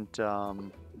second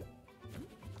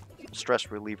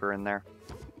stress reliever in there,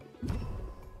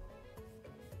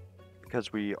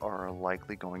 because we are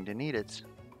likely going to need it.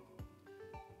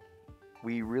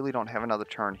 We really don't have another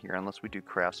turn here unless we do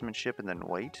craftsmanship and then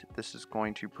wait. This is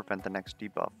going to prevent the next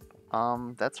debuff.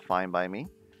 That's fine by me.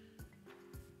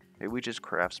 Maybe we just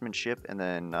craftsmanship and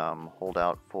then hold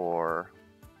out for...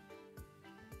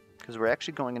 Because we're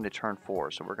actually going into turn 4,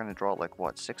 so we're going to draw like,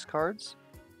 what, 6 cards?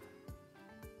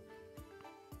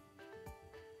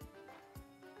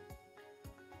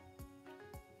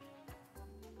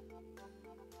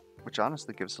 Which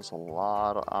honestly gives us a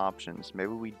lot of options.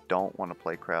 Maybe we don't want to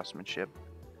play craftsmanship,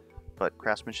 but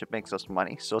craftsmanship makes us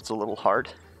money, so it's a little hard.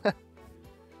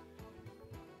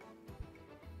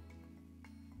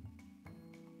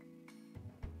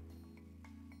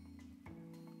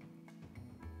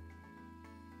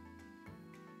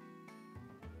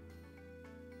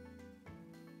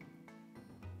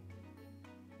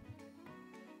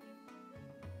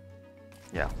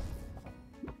 Yeah.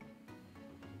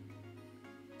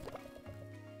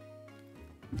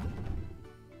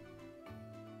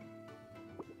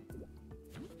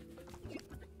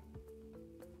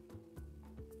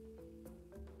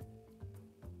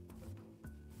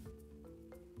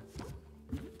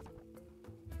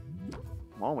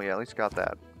 Well, we at least got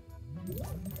that.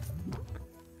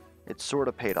 It sort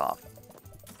of paid off.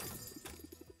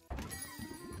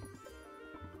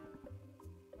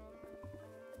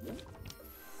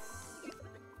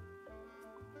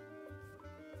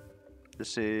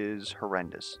 This is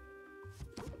horrendous.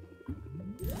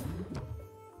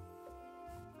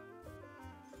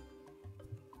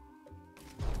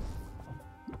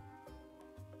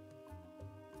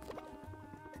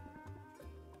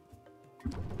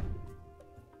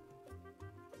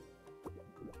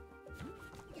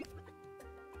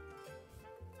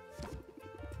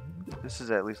 This is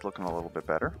at least looking a little bit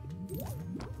better.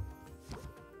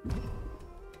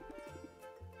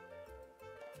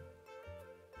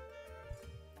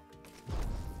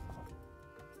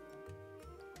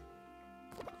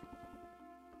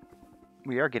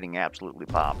 We are getting absolutely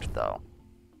popped, though.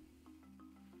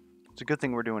 It's a good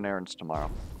thing we're doing errands tomorrow.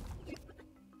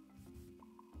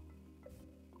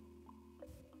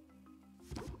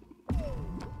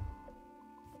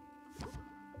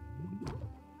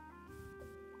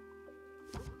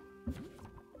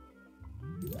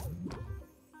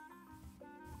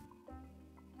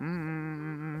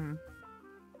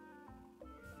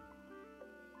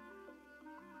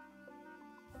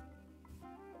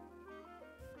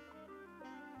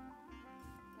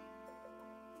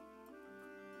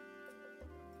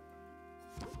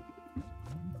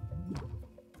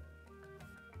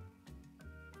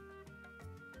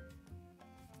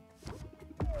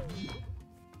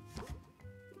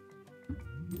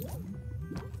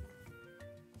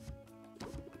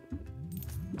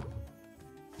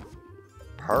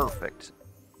 Perfect.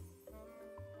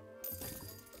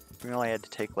 We only had to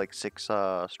take like 6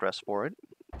 stress for it.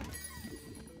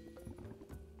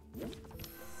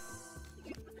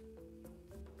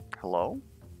 Hello?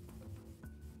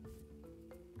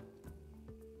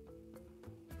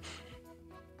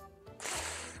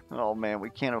 Oh man, we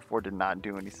can't afford to not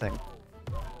do anything.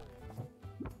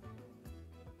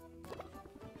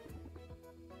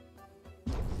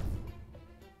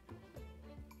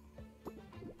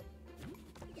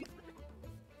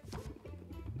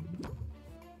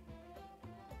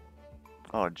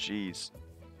 Oh jeez.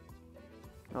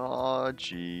 Oh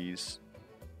jeez.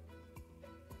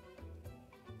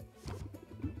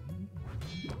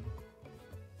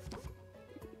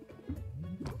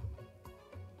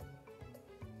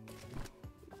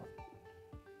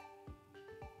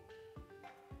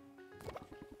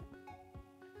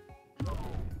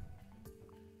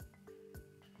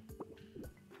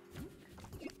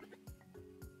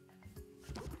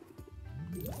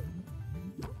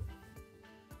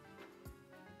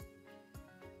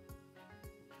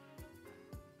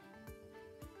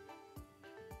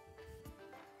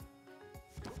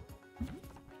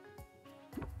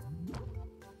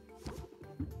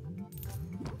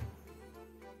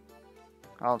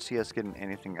 I don't see us getting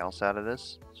anything else out of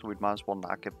this, so we might as well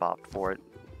not get bopped for it.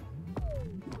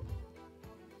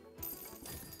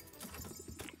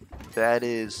 That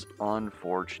is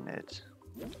unfortunate.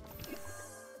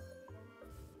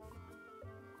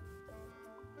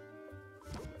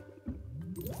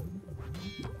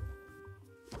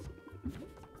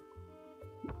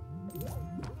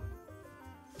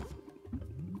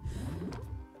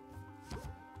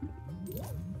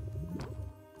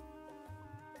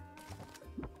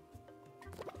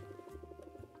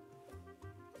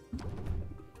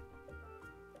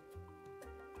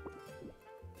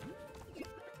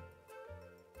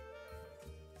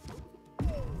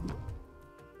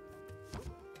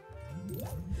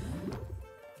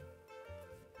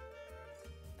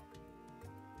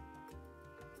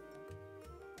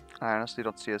 I honestly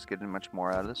don't see us getting much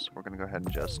more out of this. We're gonna go ahead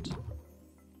and just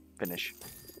finish.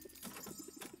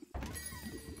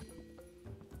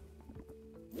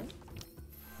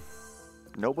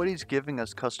 Nobody's giving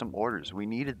us custom orders. We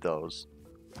needed those.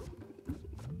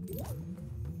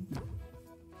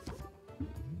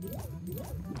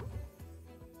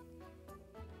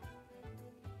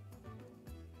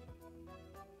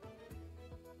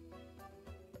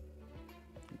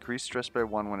 Increase stress by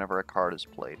 1 whenever a card is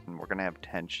played, and we're gonna have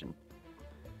tension.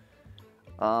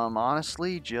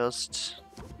 Honestly, just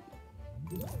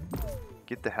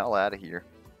get the hell out of here.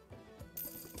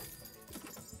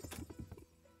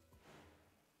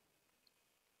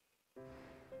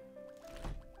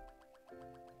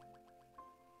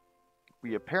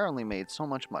 We apparently made so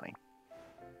much money.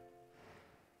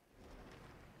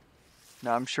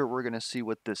 Now I'm sure we're gonna see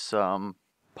what this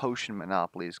potion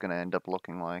monopoly is gonna end up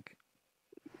looking like.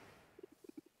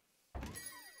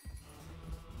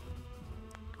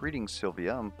 Greetings,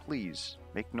 Sylvia, please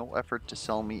make no effort to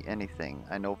sell me anything.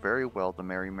 I know very well the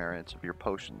merry merits of your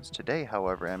potions. Today,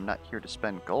 however, I am not here to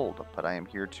spend gold, but I am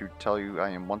here to tell you I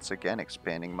am once again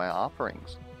expanding my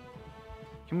offerings.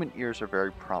 Human ears are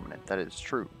very prominent, that is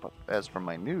true, but as for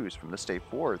my news, from this day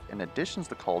forth, in addition to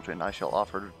the cauldron, I shall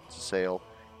offer to sale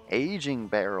aging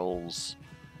barrels.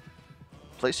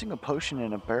 Placing a potion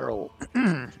in a barrel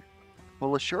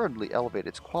will assuredly elevate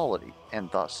its quality, and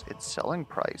thus its selling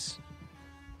price.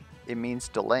 It means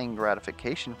delaying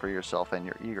gratification for yourself and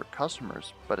your eager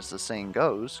customers, but as the saying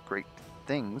goes, great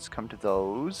things come to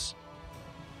those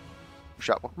who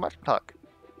shop with much talk.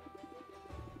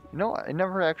 You know, I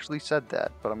never actually said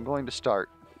that, but I'm going to start.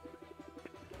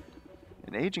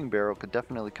 An aging barrel could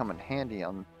definitely come in handy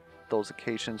on those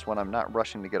occasions when I'm not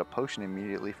rushing to get a potion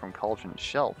immediately from Cauldron's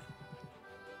shelf.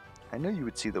 I knew you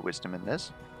would see the wisdom in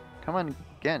this. Come on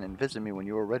again and visit me when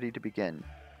you are ready to begin.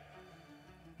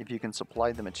 If you can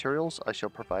supply the materials, I shall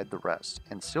provide the rest.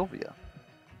 And Sylvia.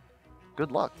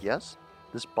 Good luck, yes?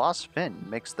 This boss Finn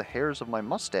makes the hairs of my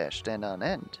mustache stand on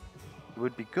end. It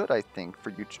would be good, I think,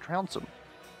 for you to trounce him.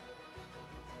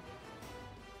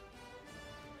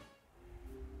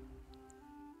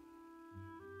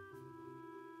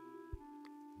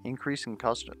 Increasing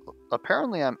cost.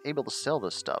 Apparently I'm able to sell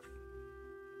this stuff.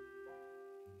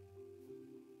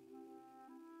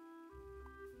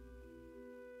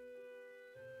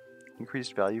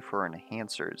 Increased value for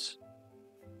enhancers.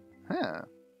 Huh.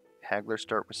 Hagglers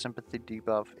start with sympathy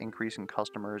debuff, increasing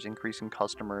customers,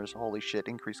 holy shit,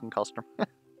 increasing customer.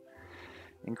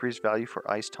 Increased value for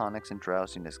ice tonics and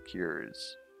drowsiness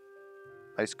cures.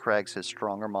 Ice Crags has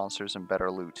stronger monsters and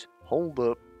better loot. Hold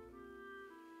up.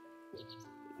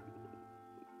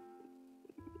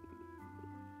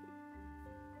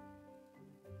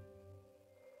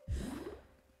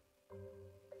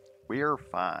 We're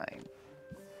fine.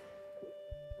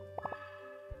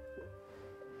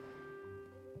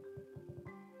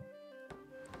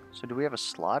 So do we have a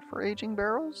slot for aging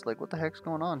barrels? Like, what the heck's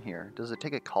going on here? Does it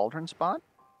take a cauldron spot?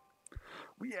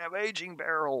 We have aging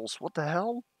barrels! What the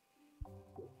hell?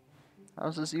 How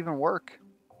does this even work?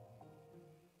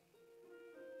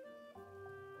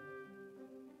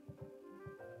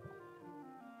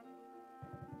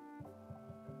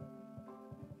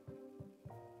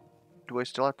 Do I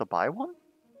still have to buy one?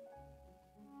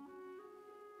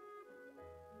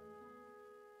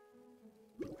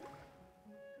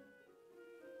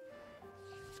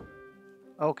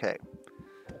 Okay.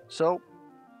 So,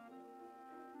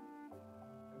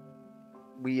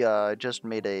 we just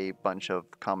made a bunch of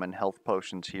common health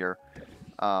potions here.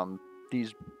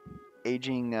 These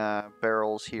aging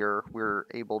barrels here, we're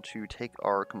able to take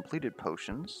our completed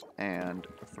potions and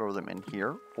throw them in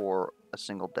here for a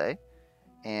single day,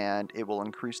 and it will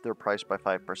increase their price by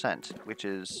 5%, which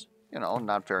is, you know,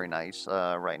 not very nice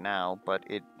right now, but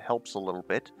it helps a little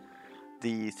bit.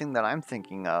 The thing that I'm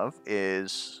thinking of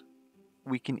is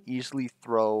we can easily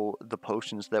throw the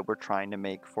potions that we're trying to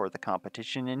make for the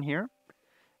competition in here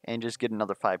and just get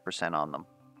another 5% on them,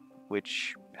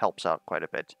 which helps out quite a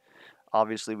bit.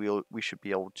 Obviously, we should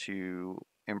be able to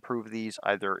improve these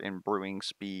either in brewing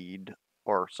speed,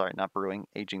 or sorry, not brewing,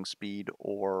 aging speed,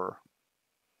 or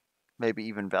maybe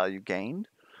even value gained.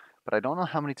 But I don't know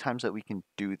how many times that we can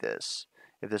do this.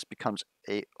 If this becomes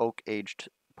a oak aged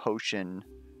potion,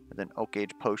 then oak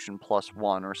aged potion plus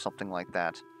 1 or something like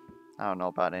that. I don't know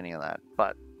about any of that,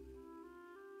 but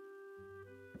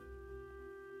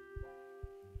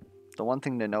the one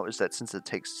thing to note is that since it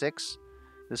takes 6,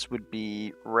 this would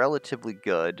be relatively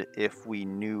good if we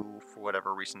knew, for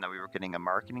whatever reason, that we were getting a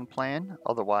marketing plan.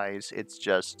 Otherwise, it's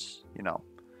just, you know,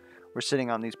 we're sitting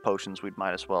on these potions, we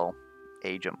might as well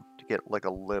age them to get like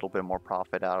a little bit more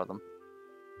profit out of them.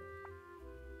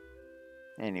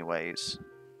 Anyways.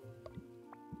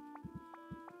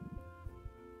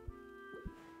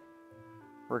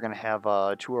 We're going to have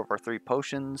 2 of our 3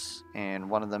 potions, and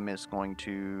one of them is going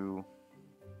to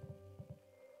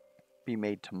be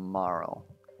made tomorrow.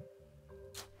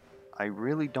 I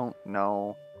really don't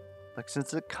know. Like,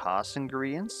 since it costs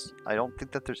ingredients, I don't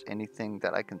think that there's anything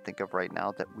that I can think of right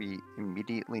now that we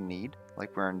immediately need.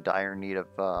 Like, we're in dire need of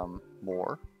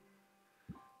more.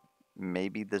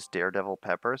 Maybe this daredevil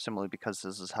pepper, simply because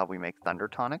this is how we make thunder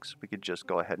tonics. We could just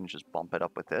go ahead and just bump it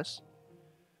up with this.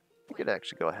 We could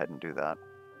actually go ahead and do that.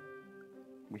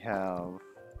 We have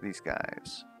these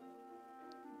guys.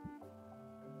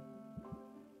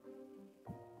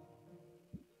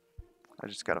 I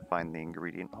just gotta find the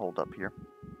ingredient hold up here.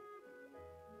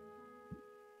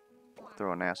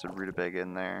 Throw an acid rutabaga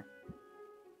in there.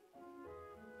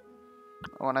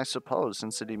 Oh, and I suppose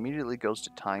since it immediately goes to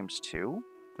 ×2,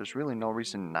 there's really no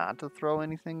reason not to throw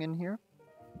anything in here.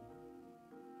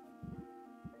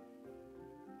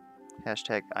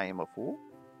 Hashtag I am a fool.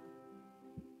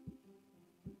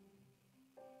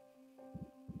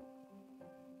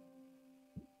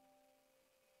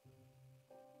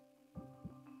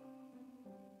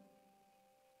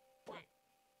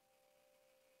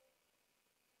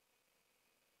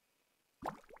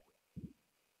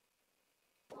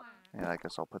 Yeah, I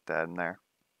guess I'll put that in there.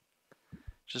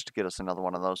 Just to get us another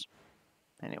one of those.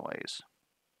 Anyways.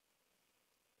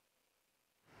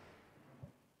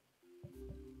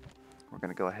 We're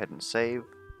going to go ahead and save.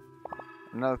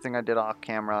 Another thing I did off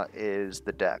camera is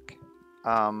the deck.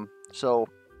 So,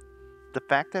 the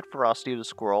fact that Ferocity of the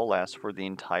Squirrel lasts for the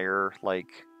entire,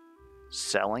 like,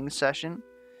 selling session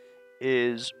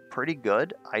is pretty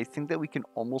good. I think that we can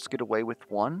almost get away with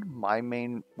one. My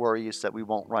main worry is that we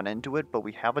won't run into it, but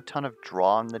we have a ton of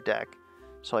draw on the deck,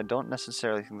 so I don't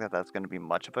necessarily think that that's going to be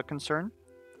much of a concern.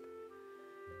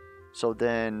 So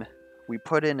then we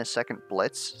put in a second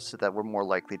blitz so that we're more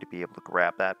likely to be able to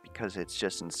grab that because it's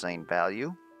just insane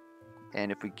value.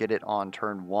 And if we get it on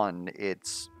turn 1,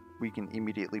 we can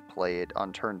immediately play it.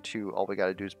 On turn 2, all we got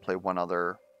to do is play one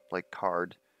other like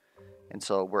card. And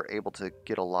so we're able to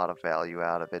get a lot of value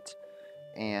out of it.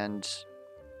 And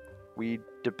we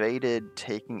debated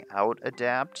taking out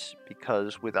Adapt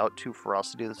because without 2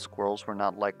 Ferocity of the Squirrels, we're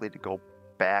not likely to go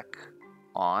back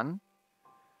on.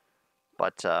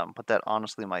 But that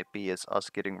honestly might be is us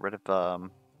getting rid of,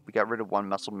 we got rid of 1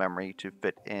 muscle memory to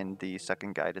fit in the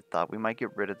second guided thought. We might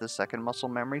get rid of the second muscle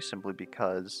memory simply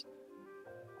because,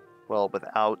 well,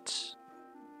 without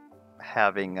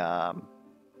having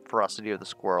Ferocity of the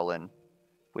Squirrel in,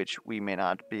 which we may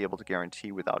not be able to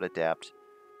guarantee without Adapt,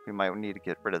 we might need to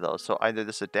get rid of those. So either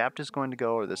this Adapt is going to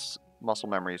go or this muscle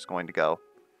memory is going to go.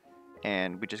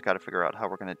 and we just got to figure out how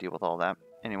we're going to deal with all that.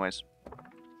 Anyways,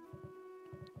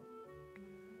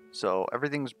 so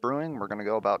everything's brewing. We're going to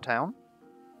go about town.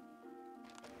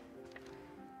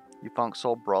 You Funk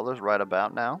Soul Brothers right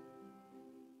about now.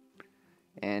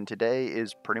 And today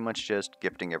is pretty much just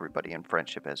gifting everybody in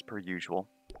friendship as per usual.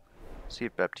 See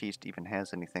if Baptiste even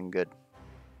has anything good.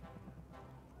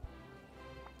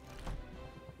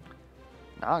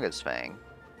 Naga's Fang.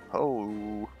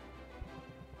 Oh.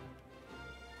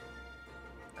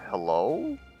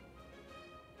 Hello?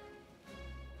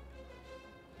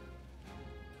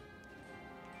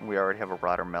 We already have a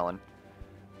watermelon.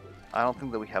 I don't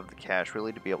think that we have the cash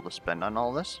really to be able to spend on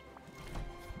all this.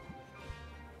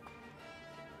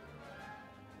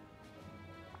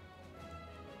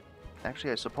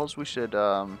 Actually, I suppose we should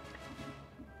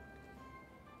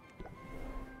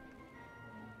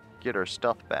get our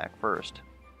stuff back first.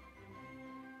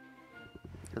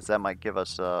 Because that might give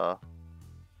us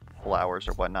flowers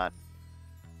or whatnot.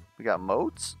 We got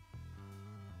moats?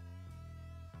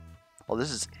 Oh,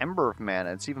 this is Ember of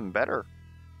Mana. It's even better.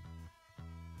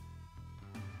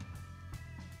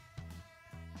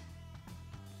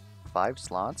 Five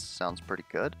slots? Sounds pretty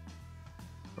good.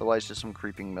 Otherwise, just some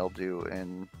creeping mildew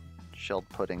and shelled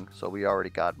pudding. So we already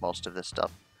got most of this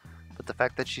stuff. But the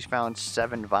fact that she found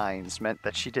 7 vines meant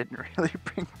that she didn't really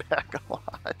bring back a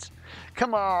lot.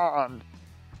 Come on!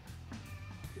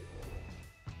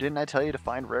 Didn't I tell you to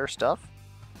find rare stuff?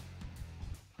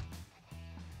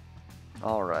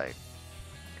 Alright.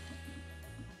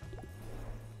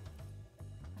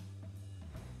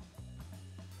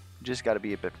 Just gotta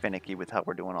be a bit finicky with how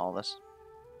we're doing all this.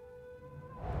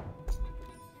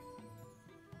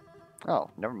 Oh,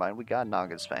 never mind. We got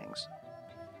Naga's Fangs.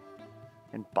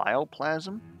 And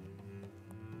Bioplasm?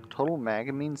 Total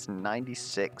Magamines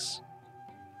 96.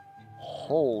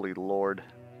 Holy Lord.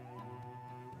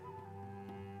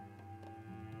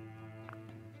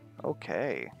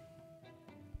 Okay.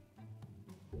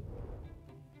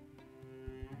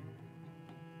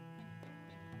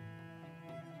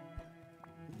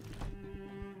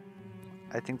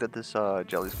 I think that this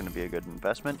jelly's going to be a good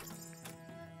investment.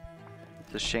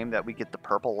 It's a shame that we get the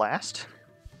purple last.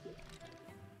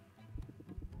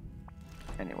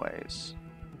 Anyways.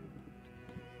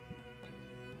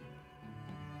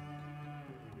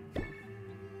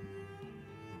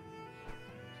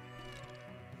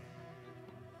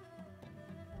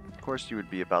 Of course you would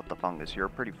be about the fungus. You're a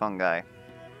pretty fun guy.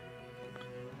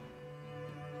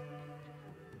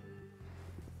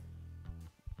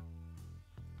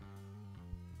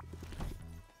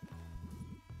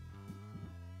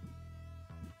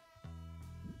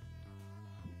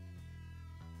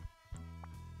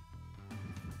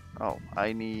 Oh,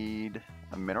 I need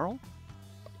a mineral?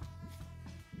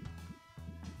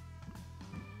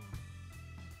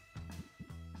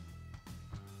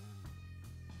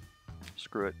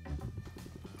 Screw it.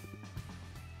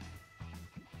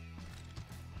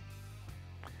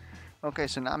 Okay,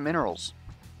 so now minerals.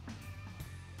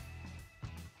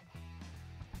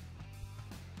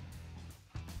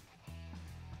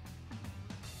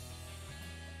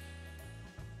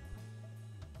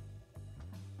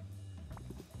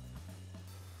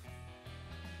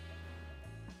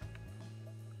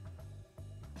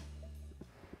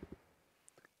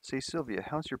 Say, Sylvia,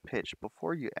 how's your pitch?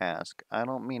 Before you ask, I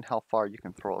don't mean how far you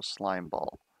can throw a slime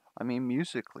ball. I mean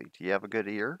musically. Do you have a good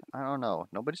ear? I don't know.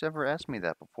 Nobody's ever asked me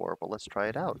that before, but let's try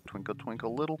it out. Twinkle,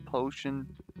 twinkle, little potion.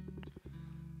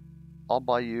 I'll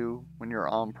buy you when you're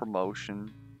on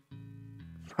promotion.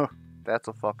 That's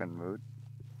a fucking mood.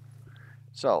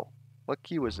 So, what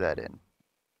key was that in?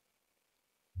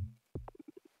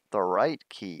 The right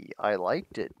key. I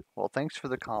liked it. Well, thanks for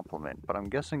the compliment, but I'm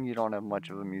guessing you don't have much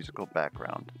of a musical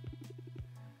background.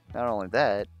 Not only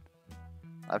that,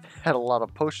 I've had a lot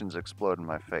of potions explode in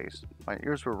my face. My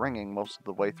ears were ringing most of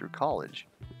the way through college.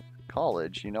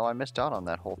 College? You know, I missed out on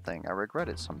that whole thing. I regret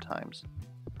it sometimes.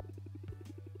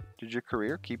 Did your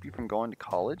career keep you from going to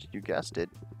college? You guessed it.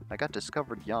 I got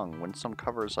discovered young when some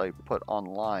covers I put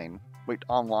online... Wait,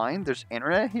 online? There's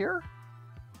internet here?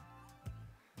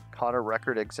 Caught a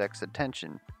record exec's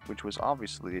attention, which was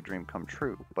obviously a dream come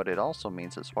true, but it also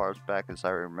means as far back as I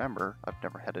remember, I've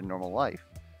never had a normal life.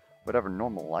 Whatever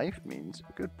normal life means,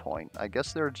 good point. I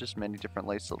guess there are just many different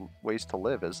ways to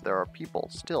live as there are people.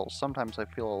 Still, sometimes I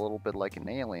feel a little bit like an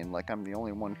alien, like I'm the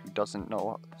only one who doesn't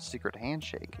know the secret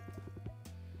handshake.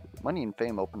 Money and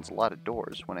fame opens a lot of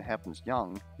doors. When it happens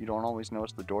young, you don't always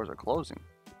notice the doors are closing.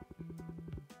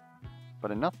 But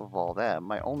enough of all that,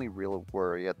 my only real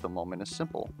worry at the moment is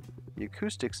simple. The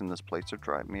acoustics in this place are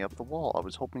driving me up the wall. I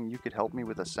was hoping you could help me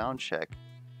with a sound check.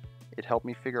 It helped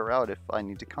me figure out if I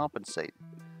need to compensate.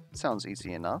 Sounds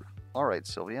easy enough. Alright,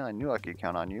 Sylvia, I knew I could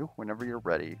count on you whenever you're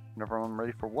ready. Whenever I'm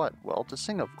ready for what? Well, to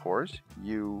sing, of course.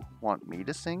 You want me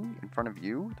to sing in front of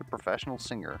you, the professional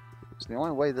singer. It's the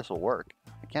only way this will work.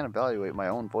 I can't evaluate my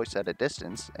own voice at a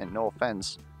distance, and no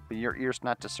offense, but your ear's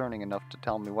not discerning enough to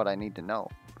tell me what I need to know.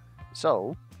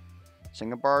 So,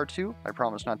 sing a bar or two? I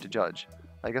promise not to judge.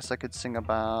 I guess I could sing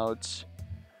about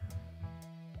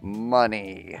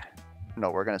money. No,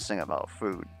 we're gonna sing about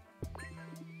food.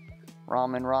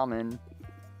 Ramen, ramen.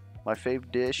 My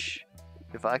fave dish.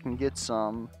 If I can get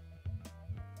some.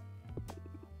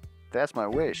 That's my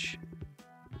wish.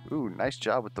 Ooh, nice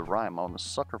job with the rhyme. I'm a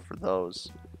sucker for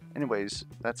those. Anyways,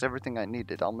 that's everything I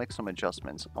needed. I'll make some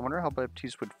adjustments. I wonder how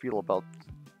Baptiste would feel about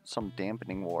some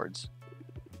dampening wards.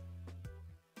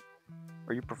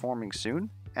 Are you performing soon?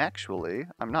 Actually,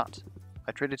 I'm not.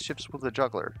 I traded shifts with the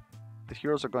juggler. The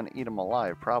heroes are going to eat him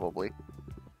alive, probably.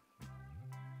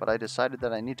 But I decided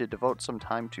that I need to devote some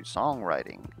time to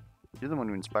songwriting. You're the one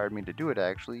who inspired me to do it,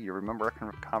 actually. You remember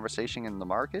our conversation in the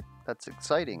market? That's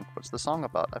exciting. What's the song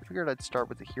about? I figured I'd start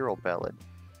with a hero ballad.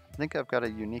 I think I've got a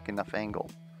unique enough angle.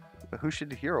 But who should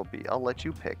the hero be? I'll let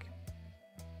you pick.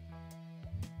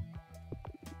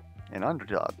 An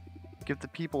underdog. Give the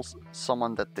people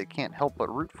someone that they can't help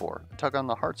but root for. Tug on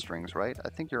the heartstrings, right? I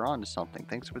think you're onto something.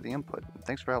 Thanks for the input.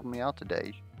 Thanks for helping me out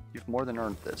today. You've more than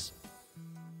earned this.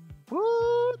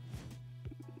 What?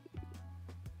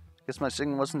 Guess my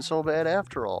singing wasn't so bad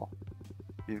after all.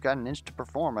 If you've got an inch to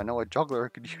perform, I know a juggler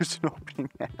could use an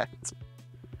opening act.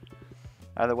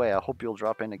 Either way, I hope you'll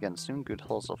drop in again soon. Good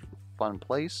Hill's a fun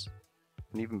place,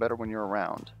 and even better when you're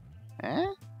around. Eh?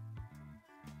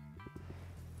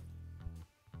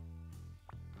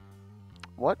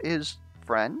 What is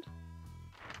friend?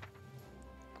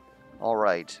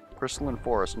 Alright, Crystalline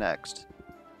Forest next.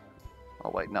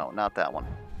 Oh wait, no, not that one.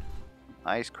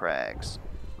 Ice Crags.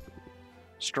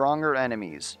 Stronger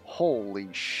enemies. Holy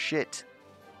shit.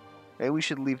 Maybe we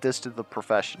should leave this to the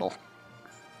professional.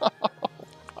 Oh,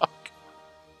 fuck.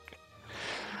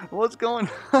 What's going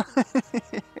on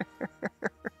here?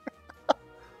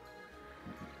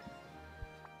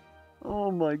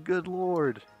 Oh my good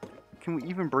lord. Can we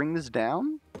even bring this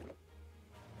down?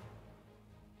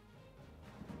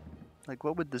 Like,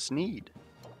 what would this need?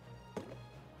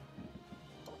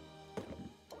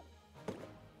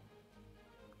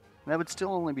 That would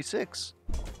still only be 6.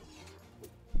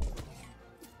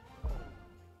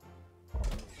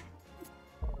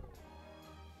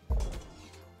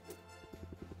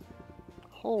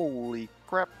 Holy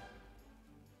crap.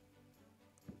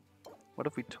 What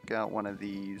if we took out one of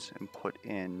these and put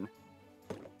in...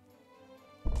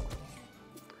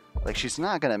 Like, she's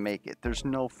not gonna make it. There's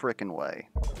no frickin' way.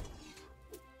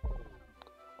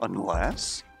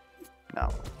 Unless? No.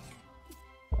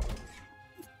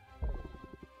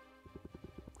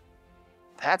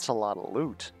 That's a lot of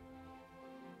loot.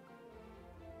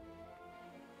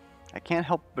 I can't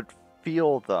help but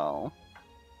feel, though,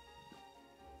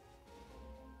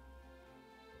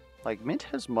 like, Mint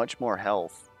has much more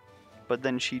health, but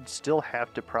then she'd still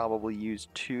have to probably use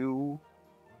 2...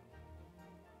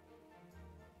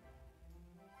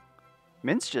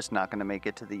 Mint's just not going to make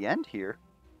it to the end here.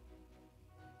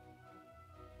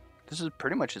 This is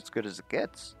pretty much as good as it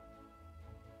gets.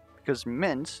 Because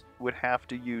Mint would have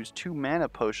to use 2 mana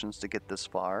potions to get this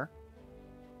far.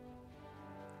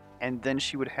 And then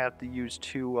she would have to use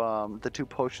the 2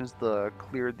 potions to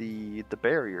clear the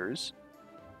barriers.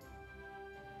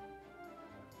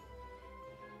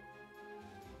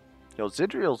 Yo,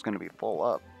 Zidriel's going to be full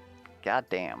up. God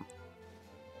damn.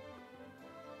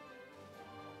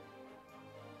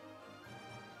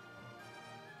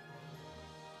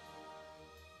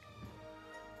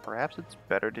 Perhaps it's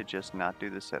better to just not do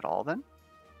this at all then?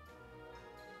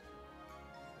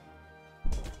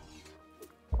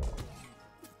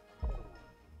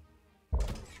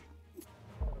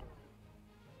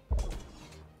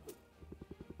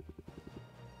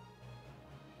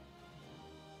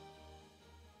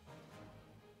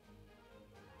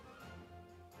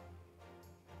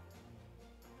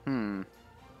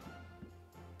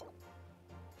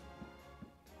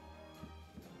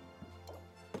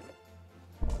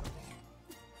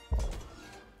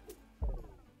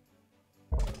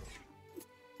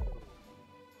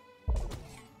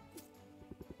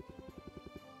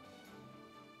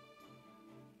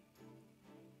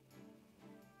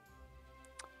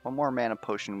 One more mana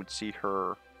potion would see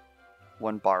her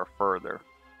 1 bar further.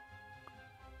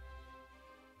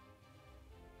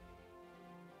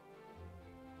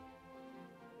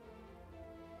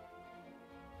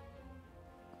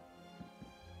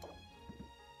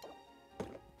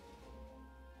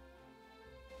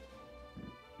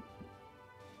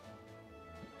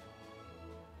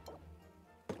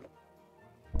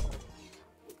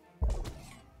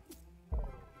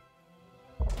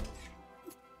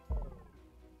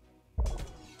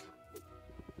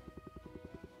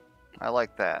 I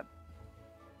like that.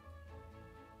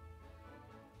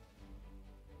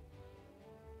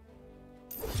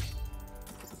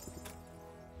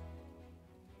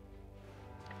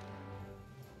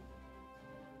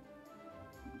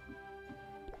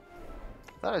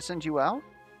 Thought I sent you out?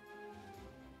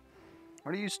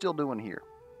 What are you still doing here?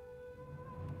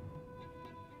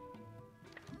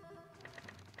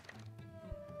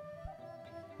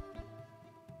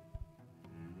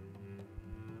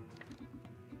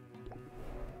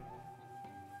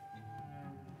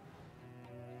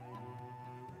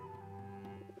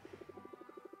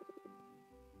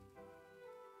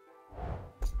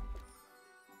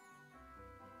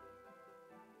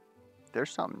 There's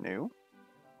something new.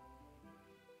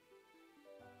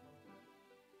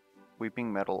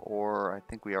 Weeping metal ore, I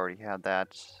think we already had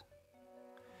that.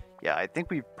 Yeah, I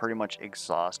think we've pretty much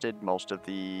exhausted most of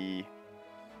the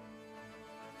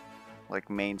like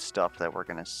main stuff that we're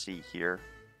gonna see here.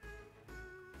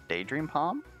 Daydream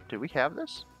palm? Did we have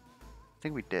this? I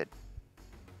think we did.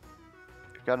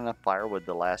 We've got enough firewood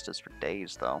to last us for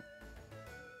days though.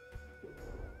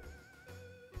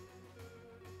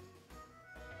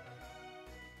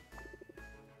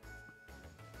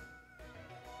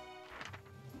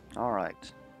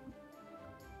 Alright.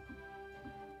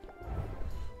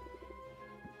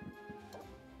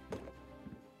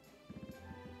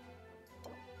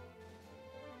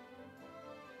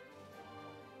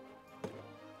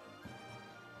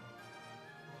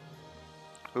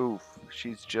 Oof,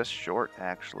 she's just short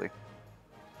actually.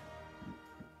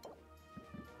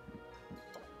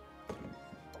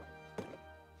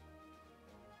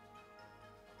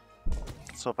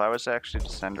 So if I was actually to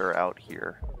send her out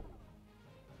here,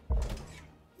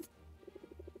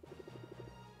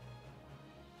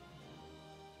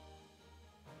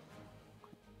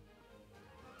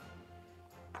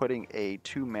 putting a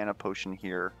 2 mana potion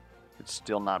here would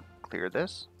still not clear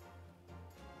this.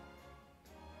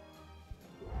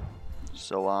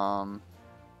 So,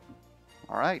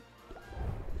 alright.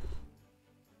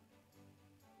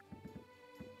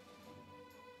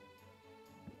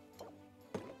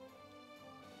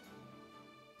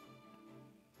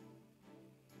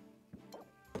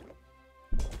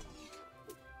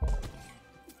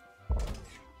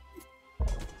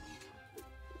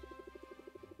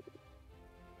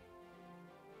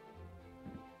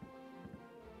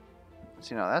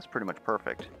 So, that's pretty much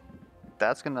perfect.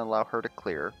 That's going to allow her to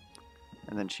clear,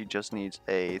 and then she just needs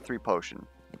a 3 potion,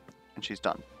 and she's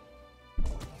done.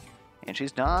 And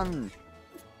she's done!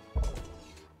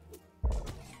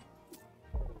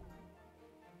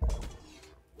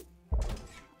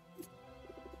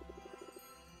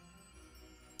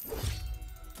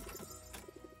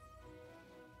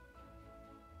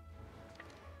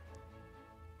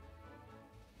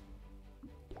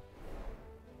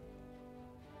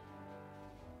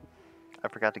 I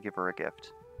forgot to give her a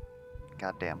gift.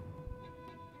 Goddamn.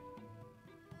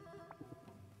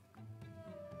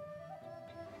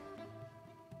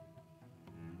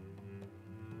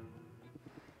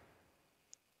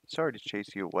 Sorry to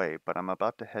chase you away, but I'm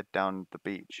about to head down the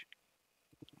beach.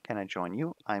 Can I join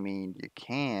you? I mean, you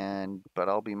can, but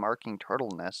I'll be marking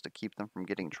turtle nests to keep them from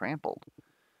getting trampled.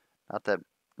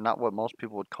 Not what most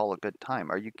people would call a good time.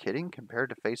 Are you kidding? Compared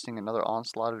to facing another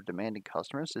onslaught of demanding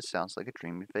customers, this sounds like a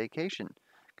dreamy vacation.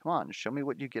 Come on, show me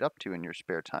what you get up to in your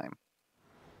spare time.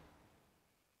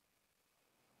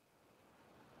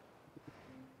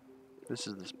 This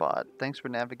is the spot. Thanks for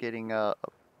navigating a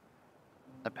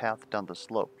path down the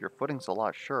slope. Your footing's a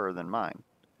lot surer than mine.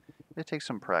 It takes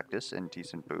some practice and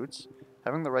decent boots.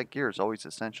 Having the right gear is always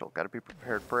essential. Gotta be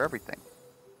prepared for everything.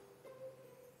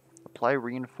 Apply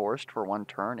Reinforced for 1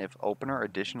 turn. If opener,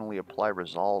 additionally apply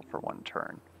Resolve for 1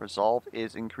 turn. Resolve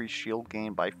is increased shield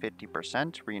gain by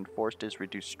 50%. Reinforced is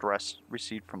reduced stress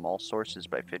received from all sources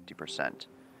by 50%.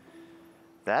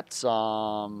 That's,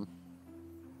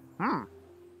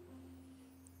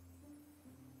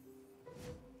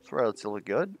 it's relatively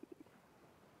good.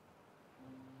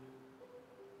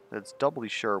 That's doubly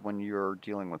sure when you're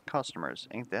dealing with customers.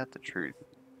 Ain't that the truth?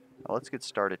 Now let's get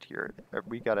started here.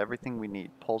 We got everything we need.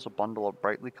 Pulls a bundle of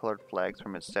brightly colored flags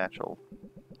from his satchel.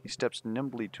 He steps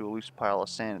nimbly to a loose pile of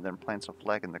sand and then plants a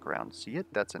flag in the ground. See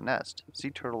it? That's a nest. Sea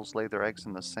turtles lay their eggs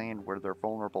in the sand where they're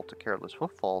vulnerable to careless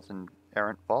footfalls and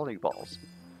errant volleyballs.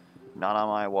 Not on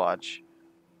my watch.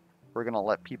 We're gonna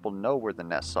let people know where the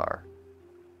nests are.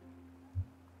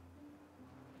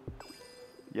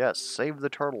 Yes, save the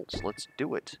turtles. Let's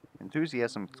do it.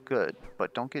 Enthusiasm's good,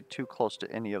 but don't get too close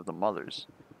to any of the mothers.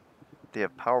 They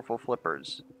have powerful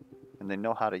flippers, and they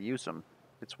know how to use them.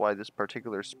 It's why this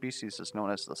particular species is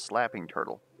known as the slapping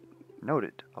turtle.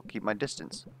 Noted. I'll keep my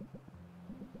distance.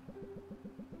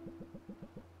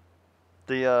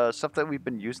 The stuff that we've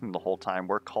been using the whole time,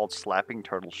 we're called slapping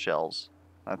turtle shells.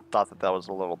 I thought that that was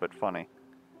a little bit funny.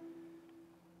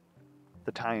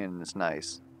 The tie-in is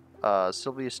nice.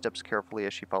 Sylvia steps carefully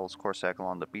as she follows Corsac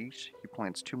along the beach. He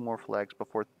plants 2 more flags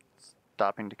before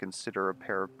stopping to consider a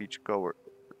pair of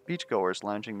beachgoers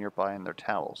lounging nearby in their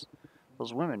towels.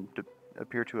 Those women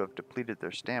appear to have depleted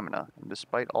their stamina, and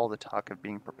despite all the talk of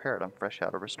being prepared, I'm fresh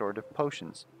out of restorative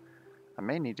potions. I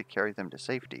may need to carry them to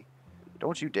safety.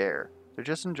 Don't you dare. They're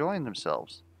just enjoying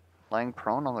themselves. Lying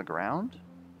prone on the ground?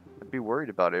 I'd be worried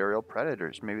about aerial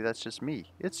predators. Maybe that's just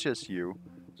me. It's just you.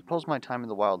 Suppose my time in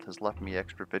the wild has left me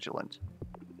extra vigilant.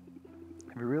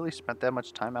 Have you really spent that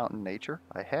much time out in nature?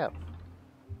 I have.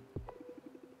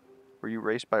 Were you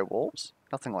raised by wolves?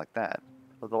 Nothing like that.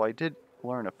 Although I did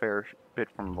learn a fair bit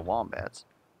from the wombats.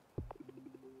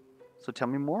 So tell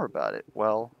me more about it.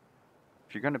 Well,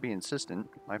 if you're going to be insistent,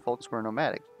 my folks were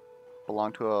nomadic.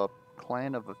 Belonged to a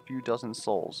clan of a few dozen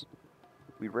souls.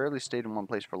 We rarely stayed in one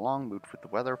place for long, moved with the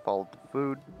weather, followed the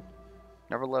food,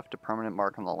 never left a permanent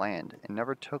mark on the land, and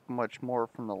never took much more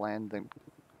from the land than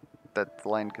that the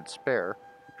land could spare.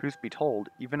 Truth be told,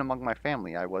 even among my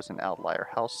family I was an outlier.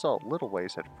 How so? Little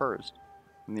ways at first.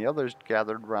 When the others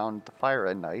gathered round the fire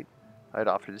at night, I'd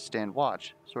offer to stand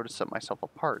watch, sort of set myself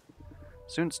apart.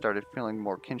 Soon started feeling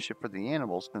more kinship for the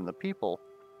animals than the people.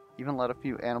 Even let a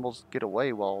few animals get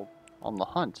away while on the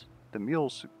hunt. The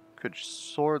mules could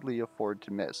sorely afford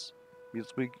to miss.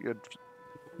 Mules we could...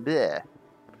 Bleh.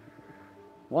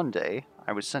 One day,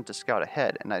 I was sent to scout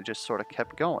ahead, and I just sort of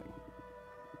kept going.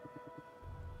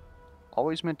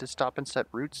 Always meant to stop and set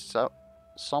roots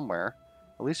somewhere,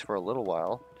 at least for a little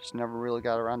while, just never really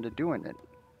got around to doing it.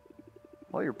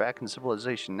 Well, you're back in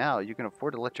civilization now, you can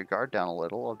afford to let your guard down a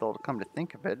little, although to come to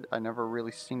think of it, I never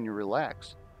really seen you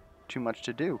relax. Too much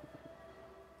to do.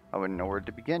 I wouldn't know where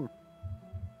to begin.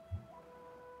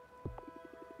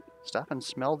 Stop and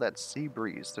smell that sea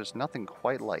breeze, there's nothing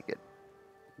quite like it.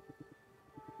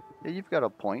 Yeah, you've got a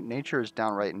point, nature is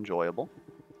downright enjoyable.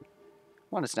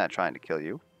 One is not trying to kill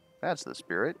you. That's the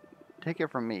spirit. Take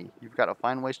it from me, you've got to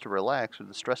find ways to relax or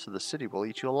the stress of the city will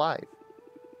eat you alive.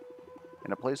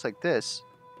 In a place like this,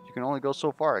 you can only go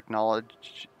so far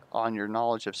on your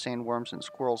knowledge of sandworms and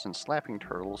squirrels and slapping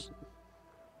turtles.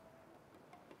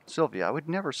 Sylvia, I would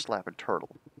never slap a turtle.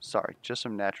 Sorry, just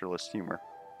some naturalist humor.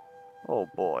 Oh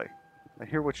boy, I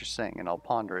hear what you're saying and I'll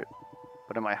ponder it.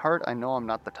 But in my heart, I know I'm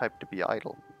not the type to be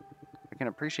idle. I can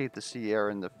appreciate the sea air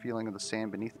and the feeling of the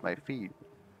sand beneath my feet.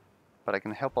 But I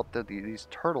can help out these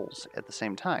turtles at the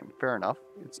same time. Fair enough.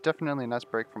 It's definitely a nice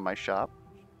break from my shop.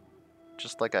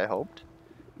 Just like I hoped.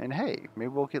 And hey, maybe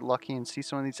we'll get lucky and see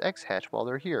some of these eggs hatch while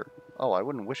they're here. Oh, I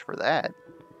wouldn't wish for that.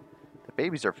 The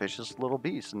babies are vicious little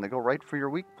beasts and they go right for your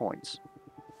weak points.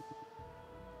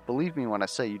 Believe me when I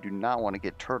say you do not want to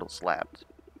get turtle slapped.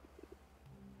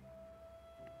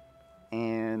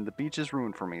 And the beach is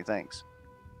ruined for me, thanks.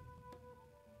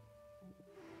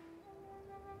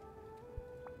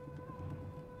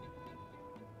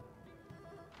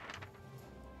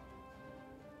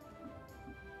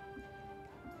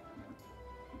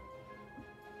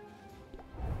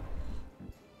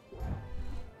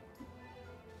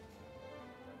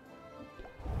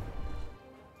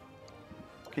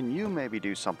 Can you maybe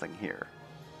do something here?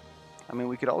 I mean,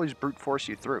 we could always brute force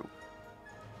you through.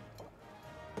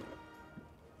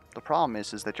 The problem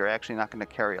is that you're actually not going to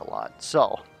carry a lot,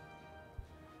 so...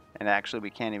 And actually, we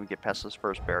can't even get past this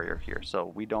first barrier here, so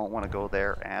we don't want to go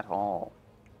there at all.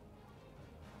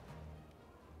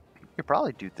 We could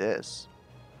probably do this.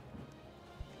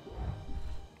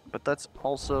 But that's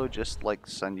also just, like,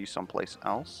 send you someplace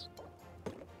else.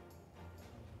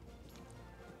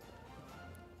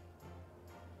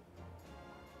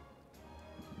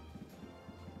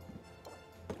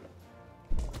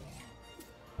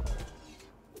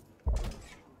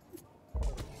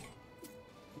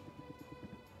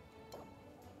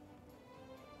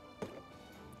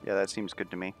 Yeah, that seems good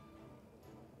to me.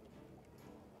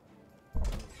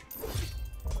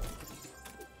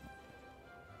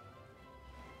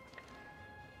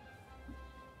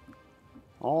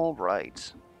 All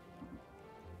right.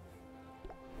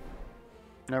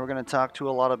 Now we're going to talk to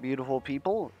a lot of beautiful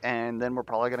people, and then we're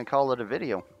probably going to call it a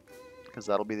video, because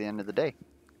that'll be the end of the day.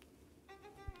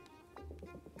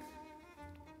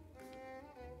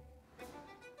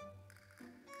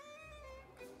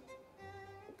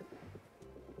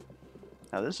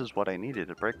 Now this is what I needed,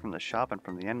 a break from the shop and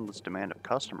from the endless demand of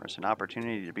customers, an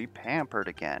opportunity to be pampered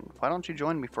again. Why don't you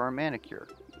join me for a manicure?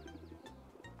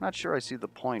 Not sure I see the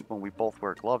point when we both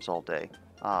wear gloves all day.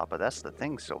 Ah, but that's the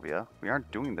thing, Sylvia. We aren't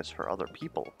doing this for other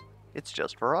people. It's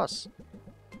just for us.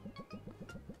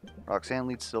 Roxanne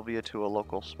leads Sylvia to a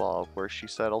local spa where she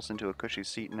settles into a cushy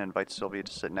seat and invites Sylvia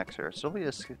to sit next to her. Sylvia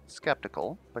is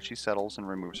skeptical, but she settles and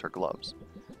removes her gloves.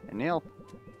 A nail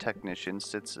technician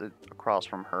sits across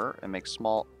from her and makes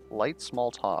light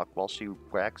small talk while she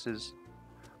brushes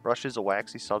a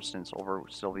waxy substance over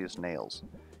Sylvia's nails.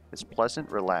 It's pleasant,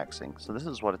 relaxing, so this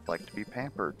is what it's like to be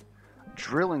pampered.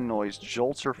 Drilling noise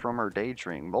jolts her from her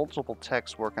daydream. Multiple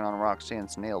techs working on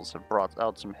Roxanne's nails have brought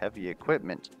out some heavy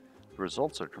equipment. The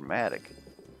results are dramatic.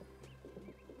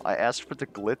 I asked for the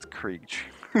Glitzkrieg.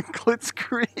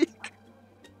 Glitzkrieg?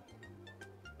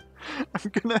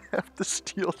 I'm gonna have to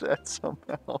steal that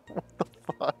somehow. What the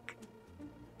fuck?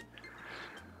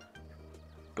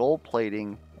 Gold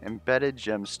plating, embedded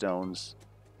gemstones,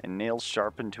 and nails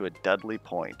sharpened to a deadly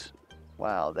point.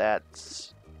 Wow,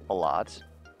 that's a lot.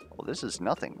 Well, this is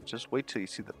nothing. Just wait till you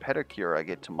see the pedicure I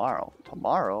get tomorrow.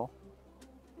 Tomorrow?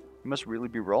 You must really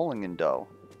be rolling in dough.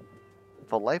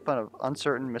 If a life of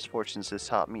uncertain misfortunes has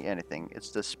taught me anything, it's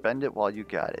to spend it while you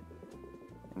got it.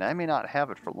 And I may not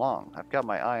have it for long. I've got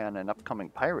my eye on an upcoming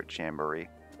pirate jamboree.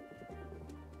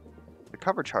 The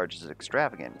cover charge is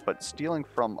extravagant, but stealing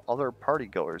from other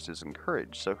partygoers is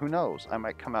encouraged, so who knows? I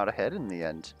might come out ahead in the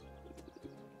end.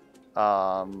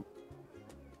 Kaiji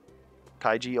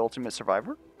Ultimate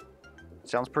Survivor?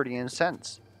 Sounds pretty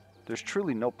intense. There's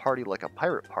truly no party like a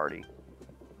pirate party.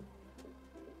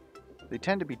 They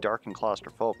tend to be dark and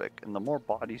claustrophobic, and the more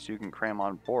bodies you can cram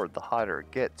on board, the hotter it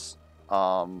gets.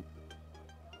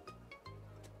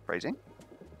 Phrasing?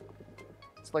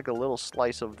 It's like a little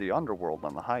slice of the underworld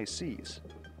on the high seas.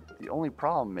 The only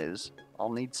problem is,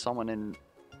 I'll need someone in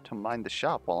to mind the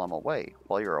shop while I'm away.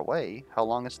 While you're away, how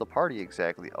long is the party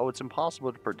exactly? Oh, it's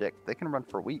impossible to predict. They can run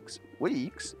for weeks.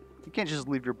 Weeks? You can't just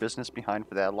leave your business behind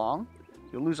for that long.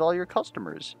 You'll lose all your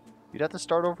customers. You'd have to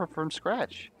start over from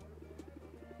scratch.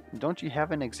 Don't you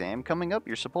have an exam coming up?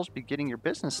 You're supposed to be getting your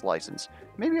business license.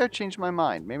 Maybe I changed my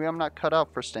mind. Maybe I'm not cut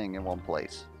out for staying in one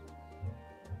place.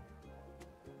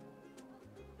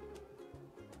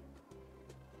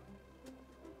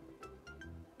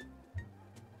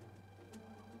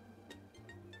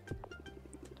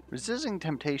 Resisting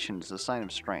temptation is a sign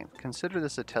of strength. Consider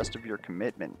this a test of your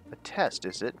commitment. A test,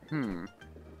 is it?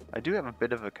 I do have a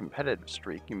bit of a competitive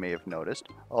streak, you may have noticed.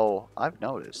 Oh, I've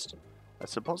noticed. I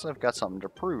suppose I've got something to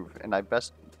prove, and I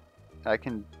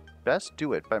can best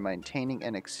do it by maintaining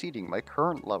and exceeding my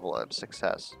current level of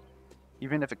success,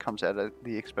 even if it comes at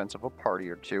the expense of a party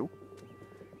or two.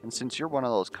 And since you're one of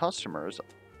those customers,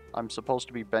 I'm supposed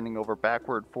to be bending over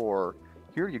backward for,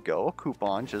 here you go, a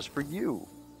coupon just for you.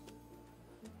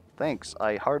 Thanks,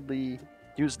 I hardly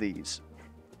use these.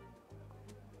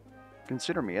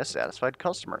 Consider me a satisfied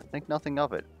customer. Think nothing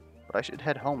of it. But I should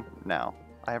head home now.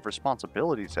 I have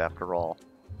responsibilities after all.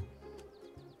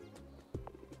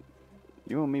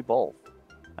 You and me both.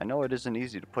 I know it isn't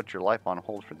easy to put your life on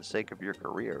hold for the sake of your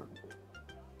career.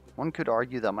 One could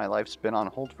argue that my life's been on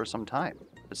hold for some time.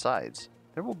 Besides,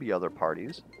 there will be other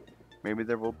parties. Maybe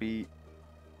there will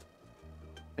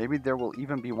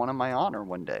even be one in my honor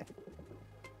one day.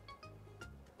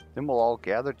 Then we'll all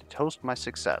gather to toast my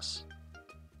success.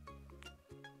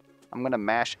 I'm gonna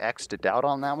mash X to doubt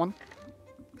on that one.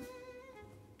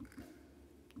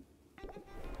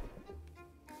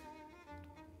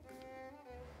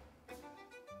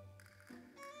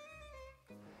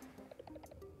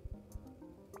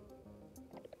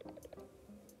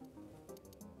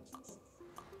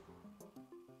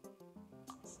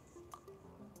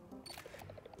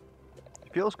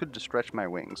 It feels good to stretch my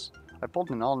wings. I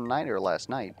pulled an all-nighter last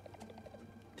night.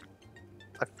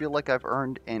 I feel like I've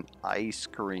earned an ice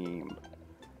cream.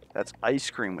 That's ice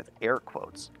cream with air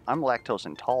quotes. I'm lactose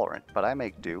intolerant, but I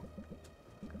make do.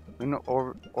 Luna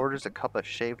orders a cup of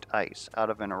shaved ice.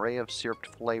 Out of an array of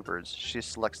syruped flavors, she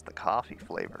selects the coffee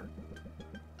flavor.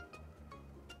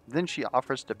 Then she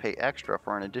offers to pay extra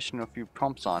for an additional few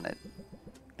pumps on it.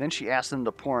 Then she asks them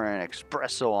to pour an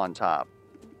espresso on top.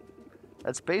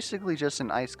 That's basically just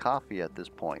an iced coffee at this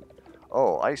point.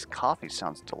 Oh, iced coffee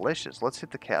sounds delicious. Let's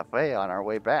hit the cafe on our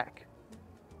way back.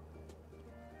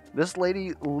 This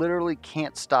lady literally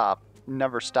can't stop,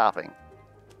 never stopping.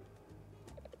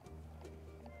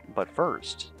 But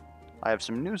first, I have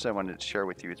some news I wanted to share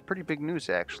with you. It's pretty big news,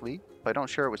 actually. If I don't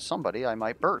share it with somebody, I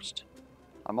might burst.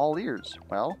 I'm all ears.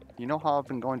 Well, you know how I've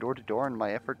been going door to door in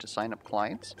my effort to sign up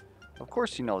clients? Of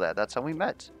course you know that. That's how we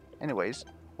met. Anyways,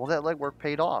 well, that legwork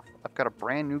paid off. I've got a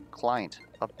brand new client.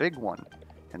 A big one.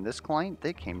 And this client,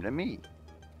 they came to me.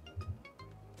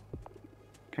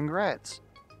 Congrats.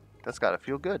 That's gotta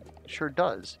feel good. It sure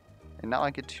does. And now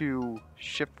I get to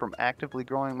shift from actively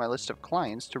growing my list of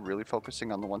clients to really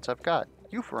focusing on the ones I've got.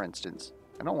 You, for instance.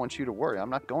 I don't want you to worry. I'm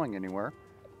not going anywhere.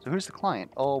 So who's the client?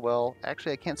 Oh, well,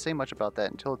 actually I can't say much about that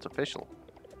until it's official.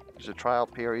 There's a trial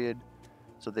period,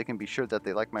 so they can be sure that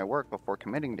they like my work before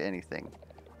committing to anything.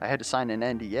 I had to sign an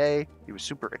NDA. It was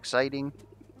super exciting.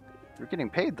 You're getting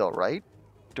paid though, right?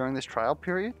 During this trial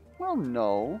period? Well,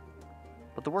 no.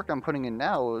 But the work I'm putting in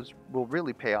now will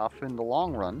really pay off in the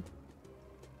long run.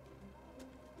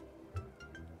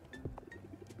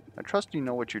 I trust you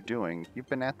know what you're doing. You've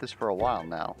been at this for a while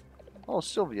now. Oh,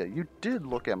 Sylvia, you did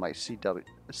look at my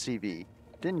CV,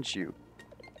 didn't you?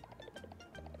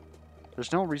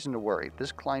 There's no reason to worry.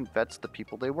 This client vets the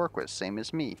people they work with, same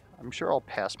as me. I'm sure I'll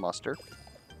pass muster.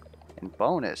 And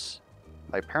bonus,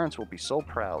 my parents will be so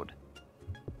proud.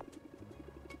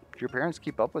 Do your parents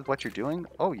keep up with what you're doing?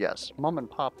 Oh yes, Mom and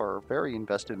Pop are very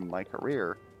invested in my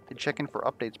career. They check in for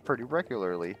updates pretty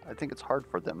regularly. I think it's hard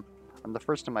for them. I'm the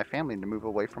first in my family to move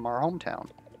away from our hometown.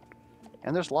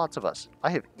 And there's lots of us.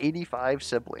 I have 85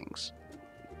 siblings.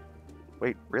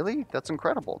 Wait, really? That's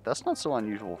incredible. That's not so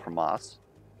unusual for moths.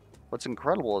 What's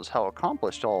incredible is how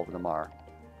accomplished all of them are.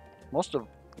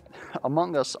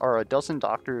 Among us are a dozen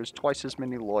doctors, twice as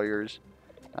many lawyers.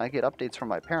 I get updates from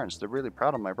my parents. They're really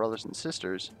proud of my brothers and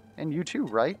sisters. And you too,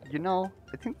 right? You know,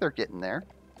 I think they're getting there.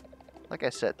 Like I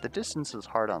said, the distance is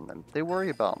hard on them. They worry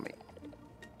about me.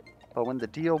 But when the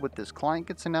deal with this client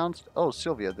gets announced, oh,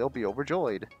 Sylvia, they'll be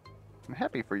overjoyed. I'm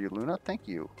happy for you, Luna. Thank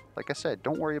you. Like I said,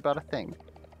 don't worry about a thing.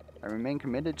 I remain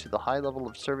committed to the high level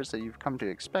of service that you've come to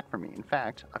expect from me. In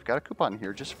fact, I've got a coupon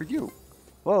here just for you.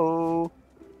 Whoa!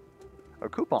 A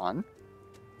coupon?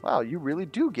 Wow, you really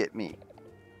do get me.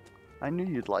 I knew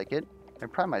you'd like it. I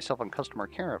pride myself on customer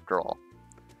care after all.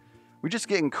 We're just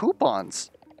getting coupons.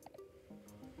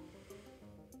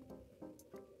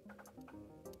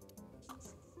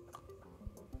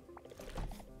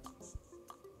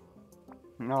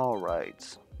 All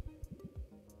right.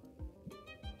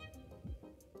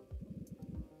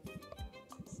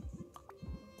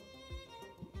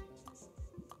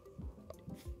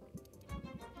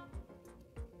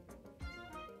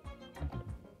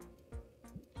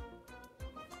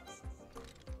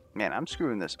 Man, I'm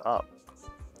screwing this up.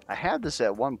 I had this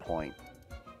at one point.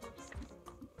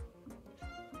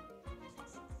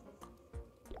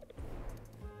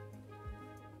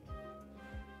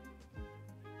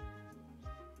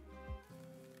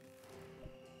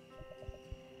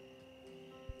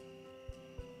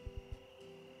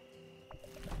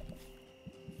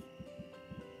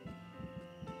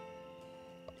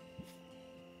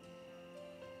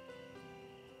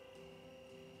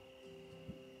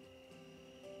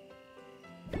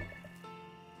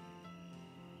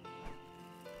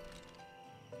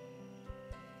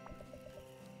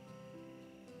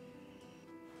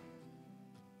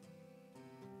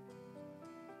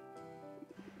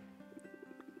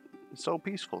 It's so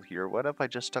peaceful here. What if I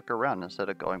just stuck around instead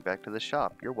of going back to the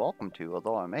shop? You're welcome to,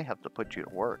 although I may have to put you to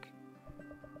work.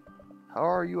 How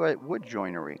are you at wood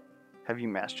joinery? Have you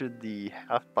mastered the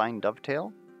half-bind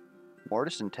dovetail?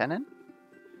 Mortise and tenon?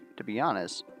 To be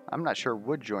honest, I'm not sure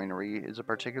wood joinery is a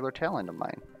particular talent of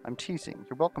mine. I'm teasing.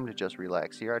 You're welcome to just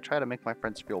relax here. I try to make my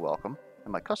friends feel welcome,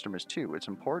 and my customers too. It's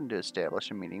important to establish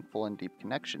a meaningful and deep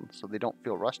connection so they don't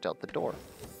feel rushed out the door.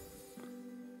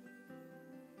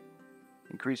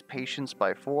 Increase patience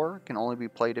by 4. Can only be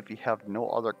played if you have no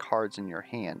other cards in your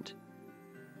hand.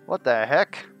 What the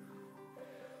heck?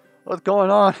 What's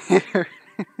going on here?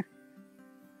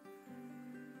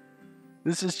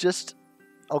 This is just...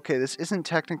 Okay, this isn't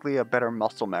technically a better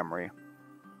muscle memory.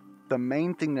 The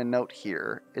main thing to note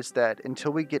here is that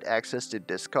until we get access to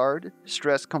discard,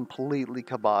 stress completely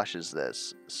kiboshes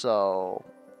this. So...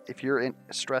 if you're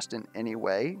stressed in any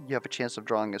way, you have a chance of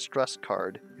drawing a stress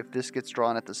card. If this gets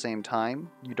drawn at the same time,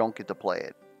 you don't get to play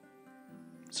it.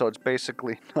 So it's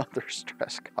basically another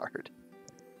stress card.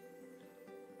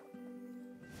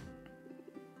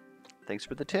 Thanks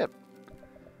for the tip.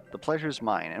 The pleasure's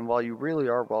mine, and while you really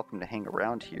are welcome to hang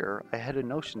around here, I had a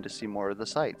notion to see more of the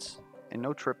sights. And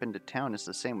no trip into town is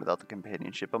the same without the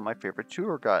companionship of my favorite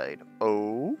tour guide.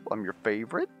 Oh, I'm your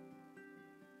favorite?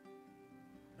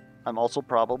 I'm also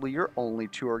probably your only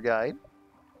tour guide.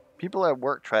 People at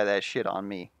work try that shit on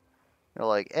me. They're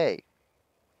like, hey,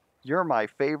 you're my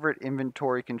favorite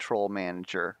inventory control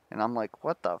manager. And I'm like,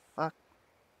 what the fuck?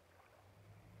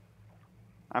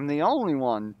 I'm the only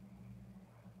one.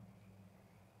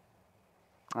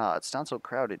 Ah, it's not so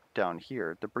crowded down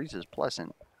here. The breeze is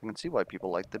pleasant. I can see why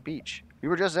people like the beach. We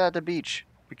were just at the beach.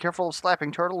 Be careful of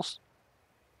slapping turtles.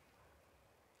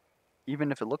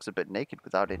 Even if it looks a bit naked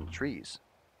without any trees.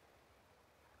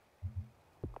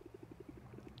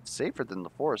 It's safer than the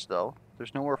forest, though.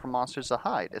 There's nowhere for monsters to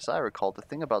hide. As I recall, the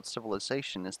thing about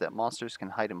civilization is that monsters can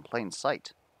hide in plain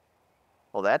sight.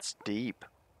 Well, that's deep.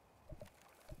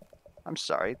 I'm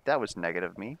sorry, that was negative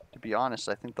of me. To be honest,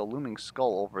 I think the looming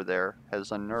skull over there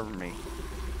has unnerved me.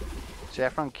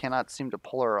 Saffron cannot seem to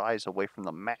pull her eyes away from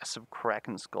the massive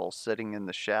kraken skull sitting in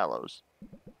the shallows.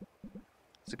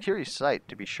 It's a curious sight,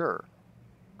 to be sure,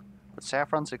 but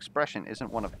Saffron's expression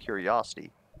isn't one of curiosity.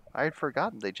 I had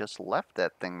forgotten they just left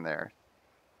that thing there.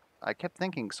 I kept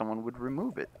thinking someone would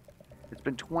remove it. It's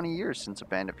been 20 years since a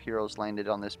band of heroes landed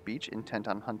on this beach intent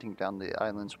on hunting down the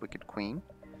island's wicked queen.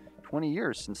 20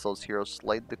 years since those heroes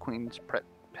slayed the queen's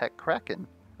pet kraken,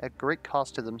 at great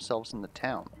cost to themselves and the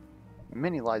town.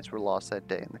 Many lives were lost that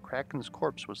day, and the kraken's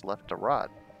corpse was left to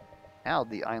rot. Now,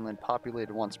 the island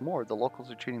populated once more, the locals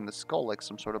are treating the skull like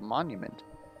some sort of monument.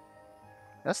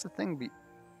 What's the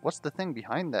thing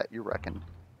behind that, you reckon?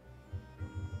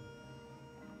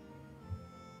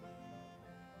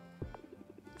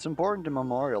 It's important to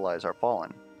memorialize our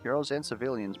fallen, heroes and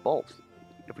civilians both.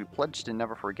 If we pledge to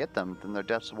never forget them, then their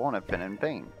deaths won't have been in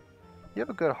vain. You have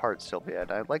a good heart, Sylvia,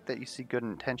 and I like that you see good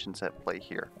intentions at play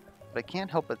here, but I can't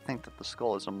help but think that the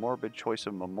skull is a morbid choice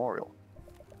of memorial.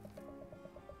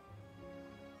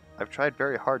 I've tried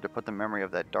very hard to put the memory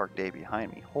of that dark day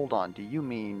behind me. Hold on, do you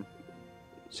mean...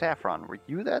 Saffron, were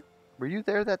you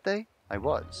there that day? I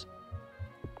was.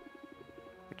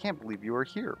 I can't believe you were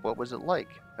here. What was it like?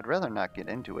 I'd rather not get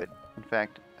into it. In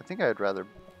fact, I think I'd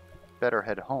better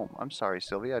head home. I'm sorry,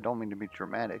 Sylvia, I don't mean to be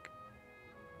dramatic.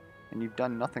 And you've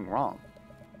done nothing wrong.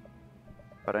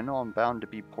 But I know I'm bound to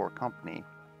be poor company,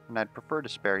 and I'd prefer to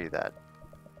spare you that.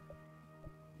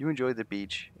 You enjoy the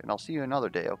beach, and I'll see you another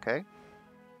day, okay?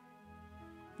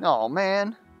 Oh,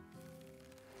 man!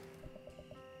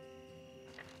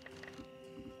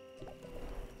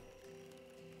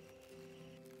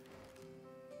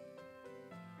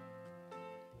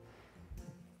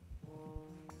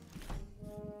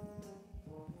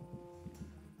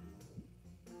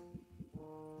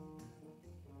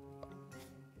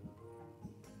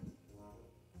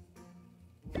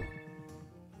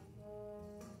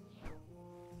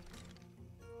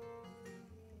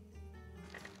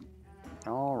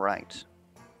 All right.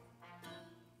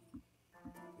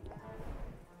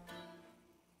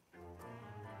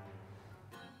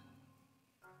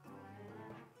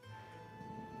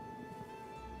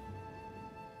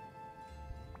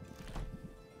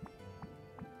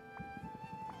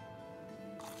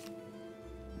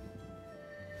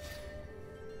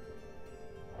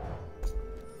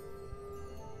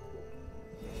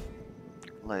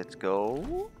 Let's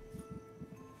go.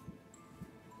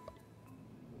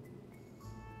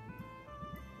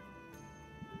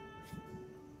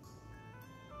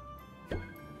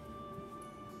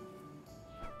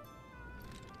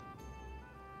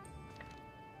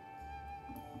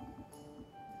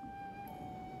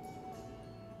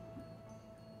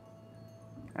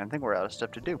 I think we're out of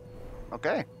stuff to do.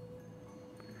 Okay.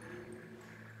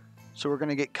 So we're going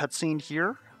to get cutscene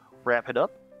here, wrap it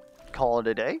up, call it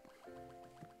a day.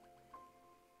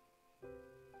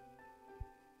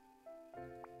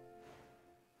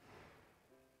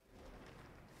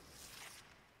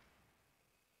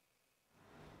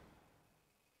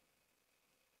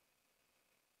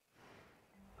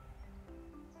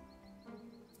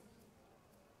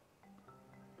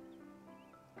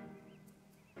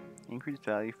 Increased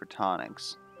value for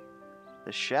tonics.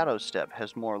 The Shadow Step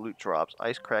has more loot drops.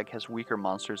 Ice Crag has weaker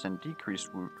monsters and decreased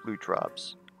loot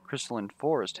drops. Crystalline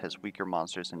Forest has weaker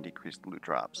monsters and decreased loot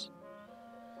drops.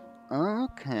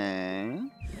 Okay.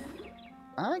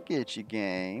 I get you,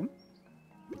 game.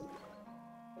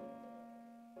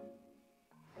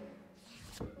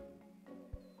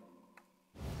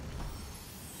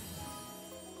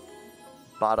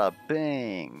 Bada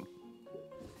bing.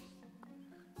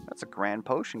 That's a grand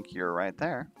potion cure right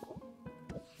there.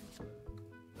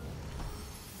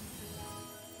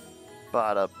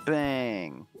 Bada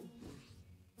bing.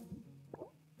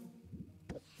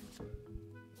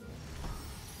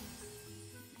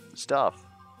 Stuff.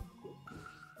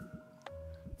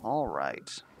 All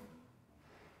right.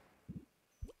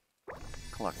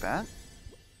 Collect that.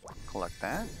 Collect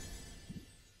that.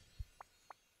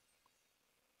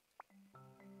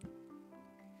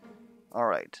 All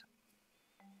right.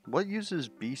 What uses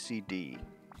BCD?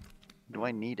 Do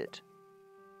I need it?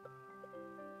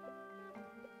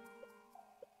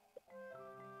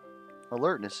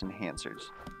 Alertness enhancers.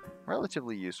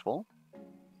 Relatively useful.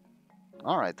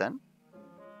 Alright then.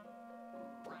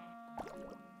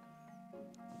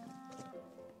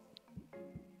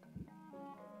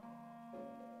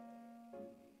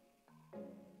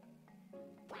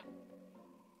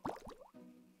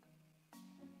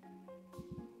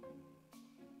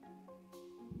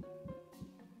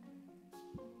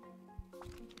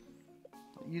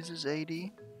 uses AD?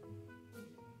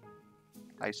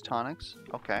 Ice tonics?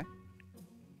 Okay.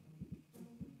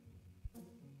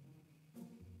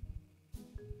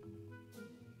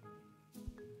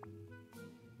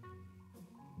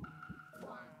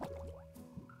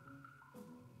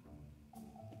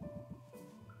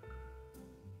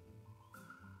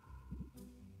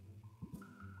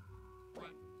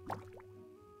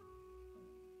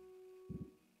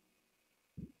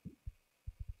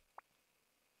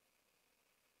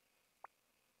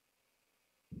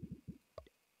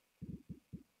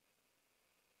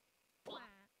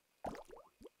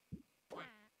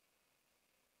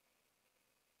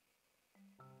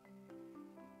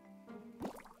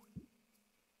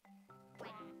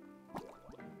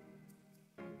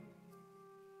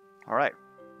 Alright,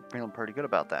 feeling pretty good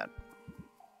about that.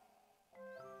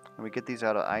 And we get these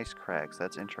out of ice crags,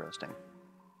 that's interesting.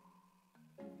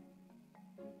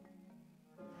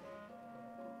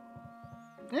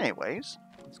 Anyways,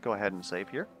 let's go ahead and save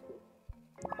here.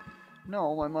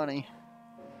 No, my money.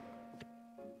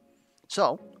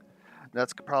 So,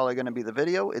 that's probably going to be the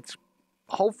video. It's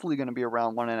hopefully going to be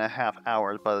around 1.5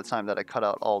 hours by the time that I cut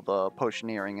out all the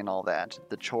potioneering and all that,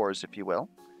 the chores, if you will.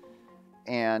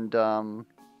 And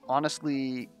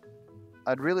honestly,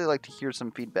 I'd really like to hear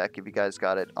some feedback if you guys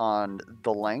got it on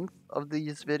the length of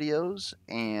these videos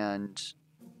and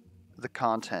the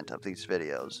content of these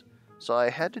videos. So I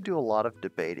had to do a lot of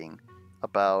debating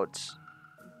about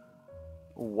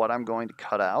what I'm going to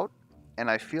cut out, and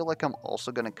I feel like I'm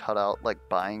also going to cut out like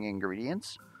buying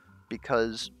ingredients,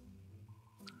 because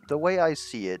the way I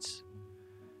see it,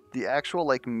 the actual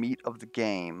like meat of the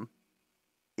game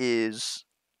is,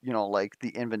 you know, like the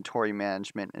inventory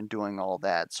management and doing all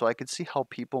that. So I could see how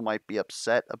people might be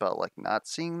upset about like not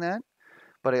seeing that,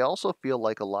 but I also feel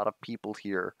like a lot of people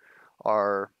here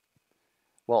are,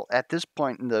 well, at this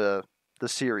point in the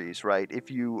series, right?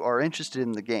 If you are interested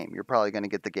in the game, you're probably going to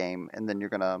get the game, and then you're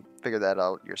going to figure that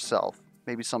out yourself.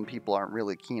 Maybe some people aren't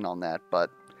really keen on that, but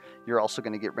you're also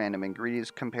going to get random ingredients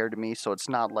compared to me, so it's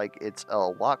not like it's a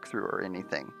walkthrough or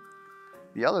anything.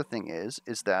 The other thing is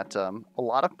that a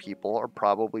lot of people are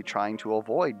probably trying to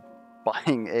avoid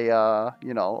buying a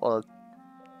you know, a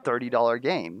 $30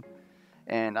 game,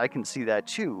 and I can see that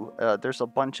too. There's a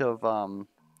bunch of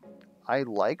I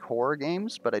like horror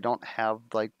games, but I don't have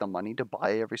like the money to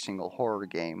buy every single horror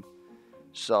game.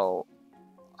 So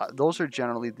those are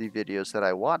generally the videos that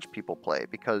I watch people play,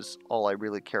 because all I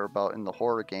really care about in the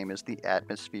horror game is the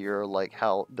atmosphere, like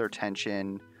how their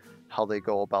tension, how they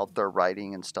go about their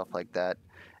writing and stuff like that.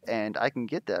 And I can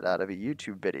get that out of a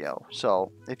YouTube video.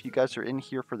 So if you guys are in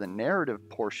here for the narrative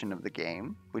portion of the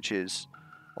game, which is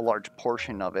a large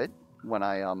portion of it when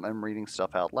I am reading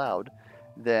stuff out loud,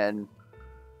 then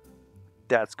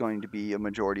that's going to be a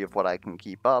majority of what I can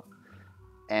keep up.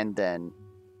 And then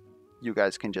you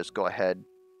guys can just go ahead,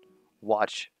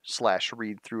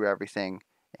 watch/read through everything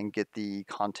and get the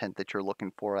content that you're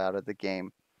looking for out of the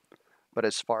game. But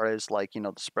as far as like, you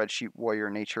know, the spreadsheet warrior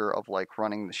nature of like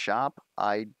running the shop,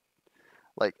 I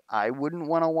wouldn't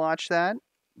want to watch that,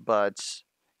 but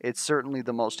it's certainly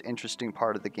the most interesting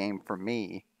part of the game for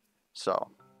me. So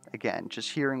again,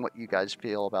 just hearing what you guys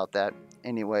feel about that.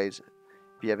 Anyways,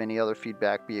 if you have any other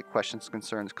feedback, be it questions,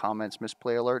 concerns, comments,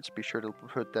 misplay alerts, be sure to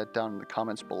put that down in the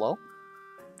comments below.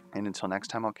 And until next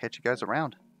time, I'll catch you guys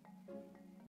around.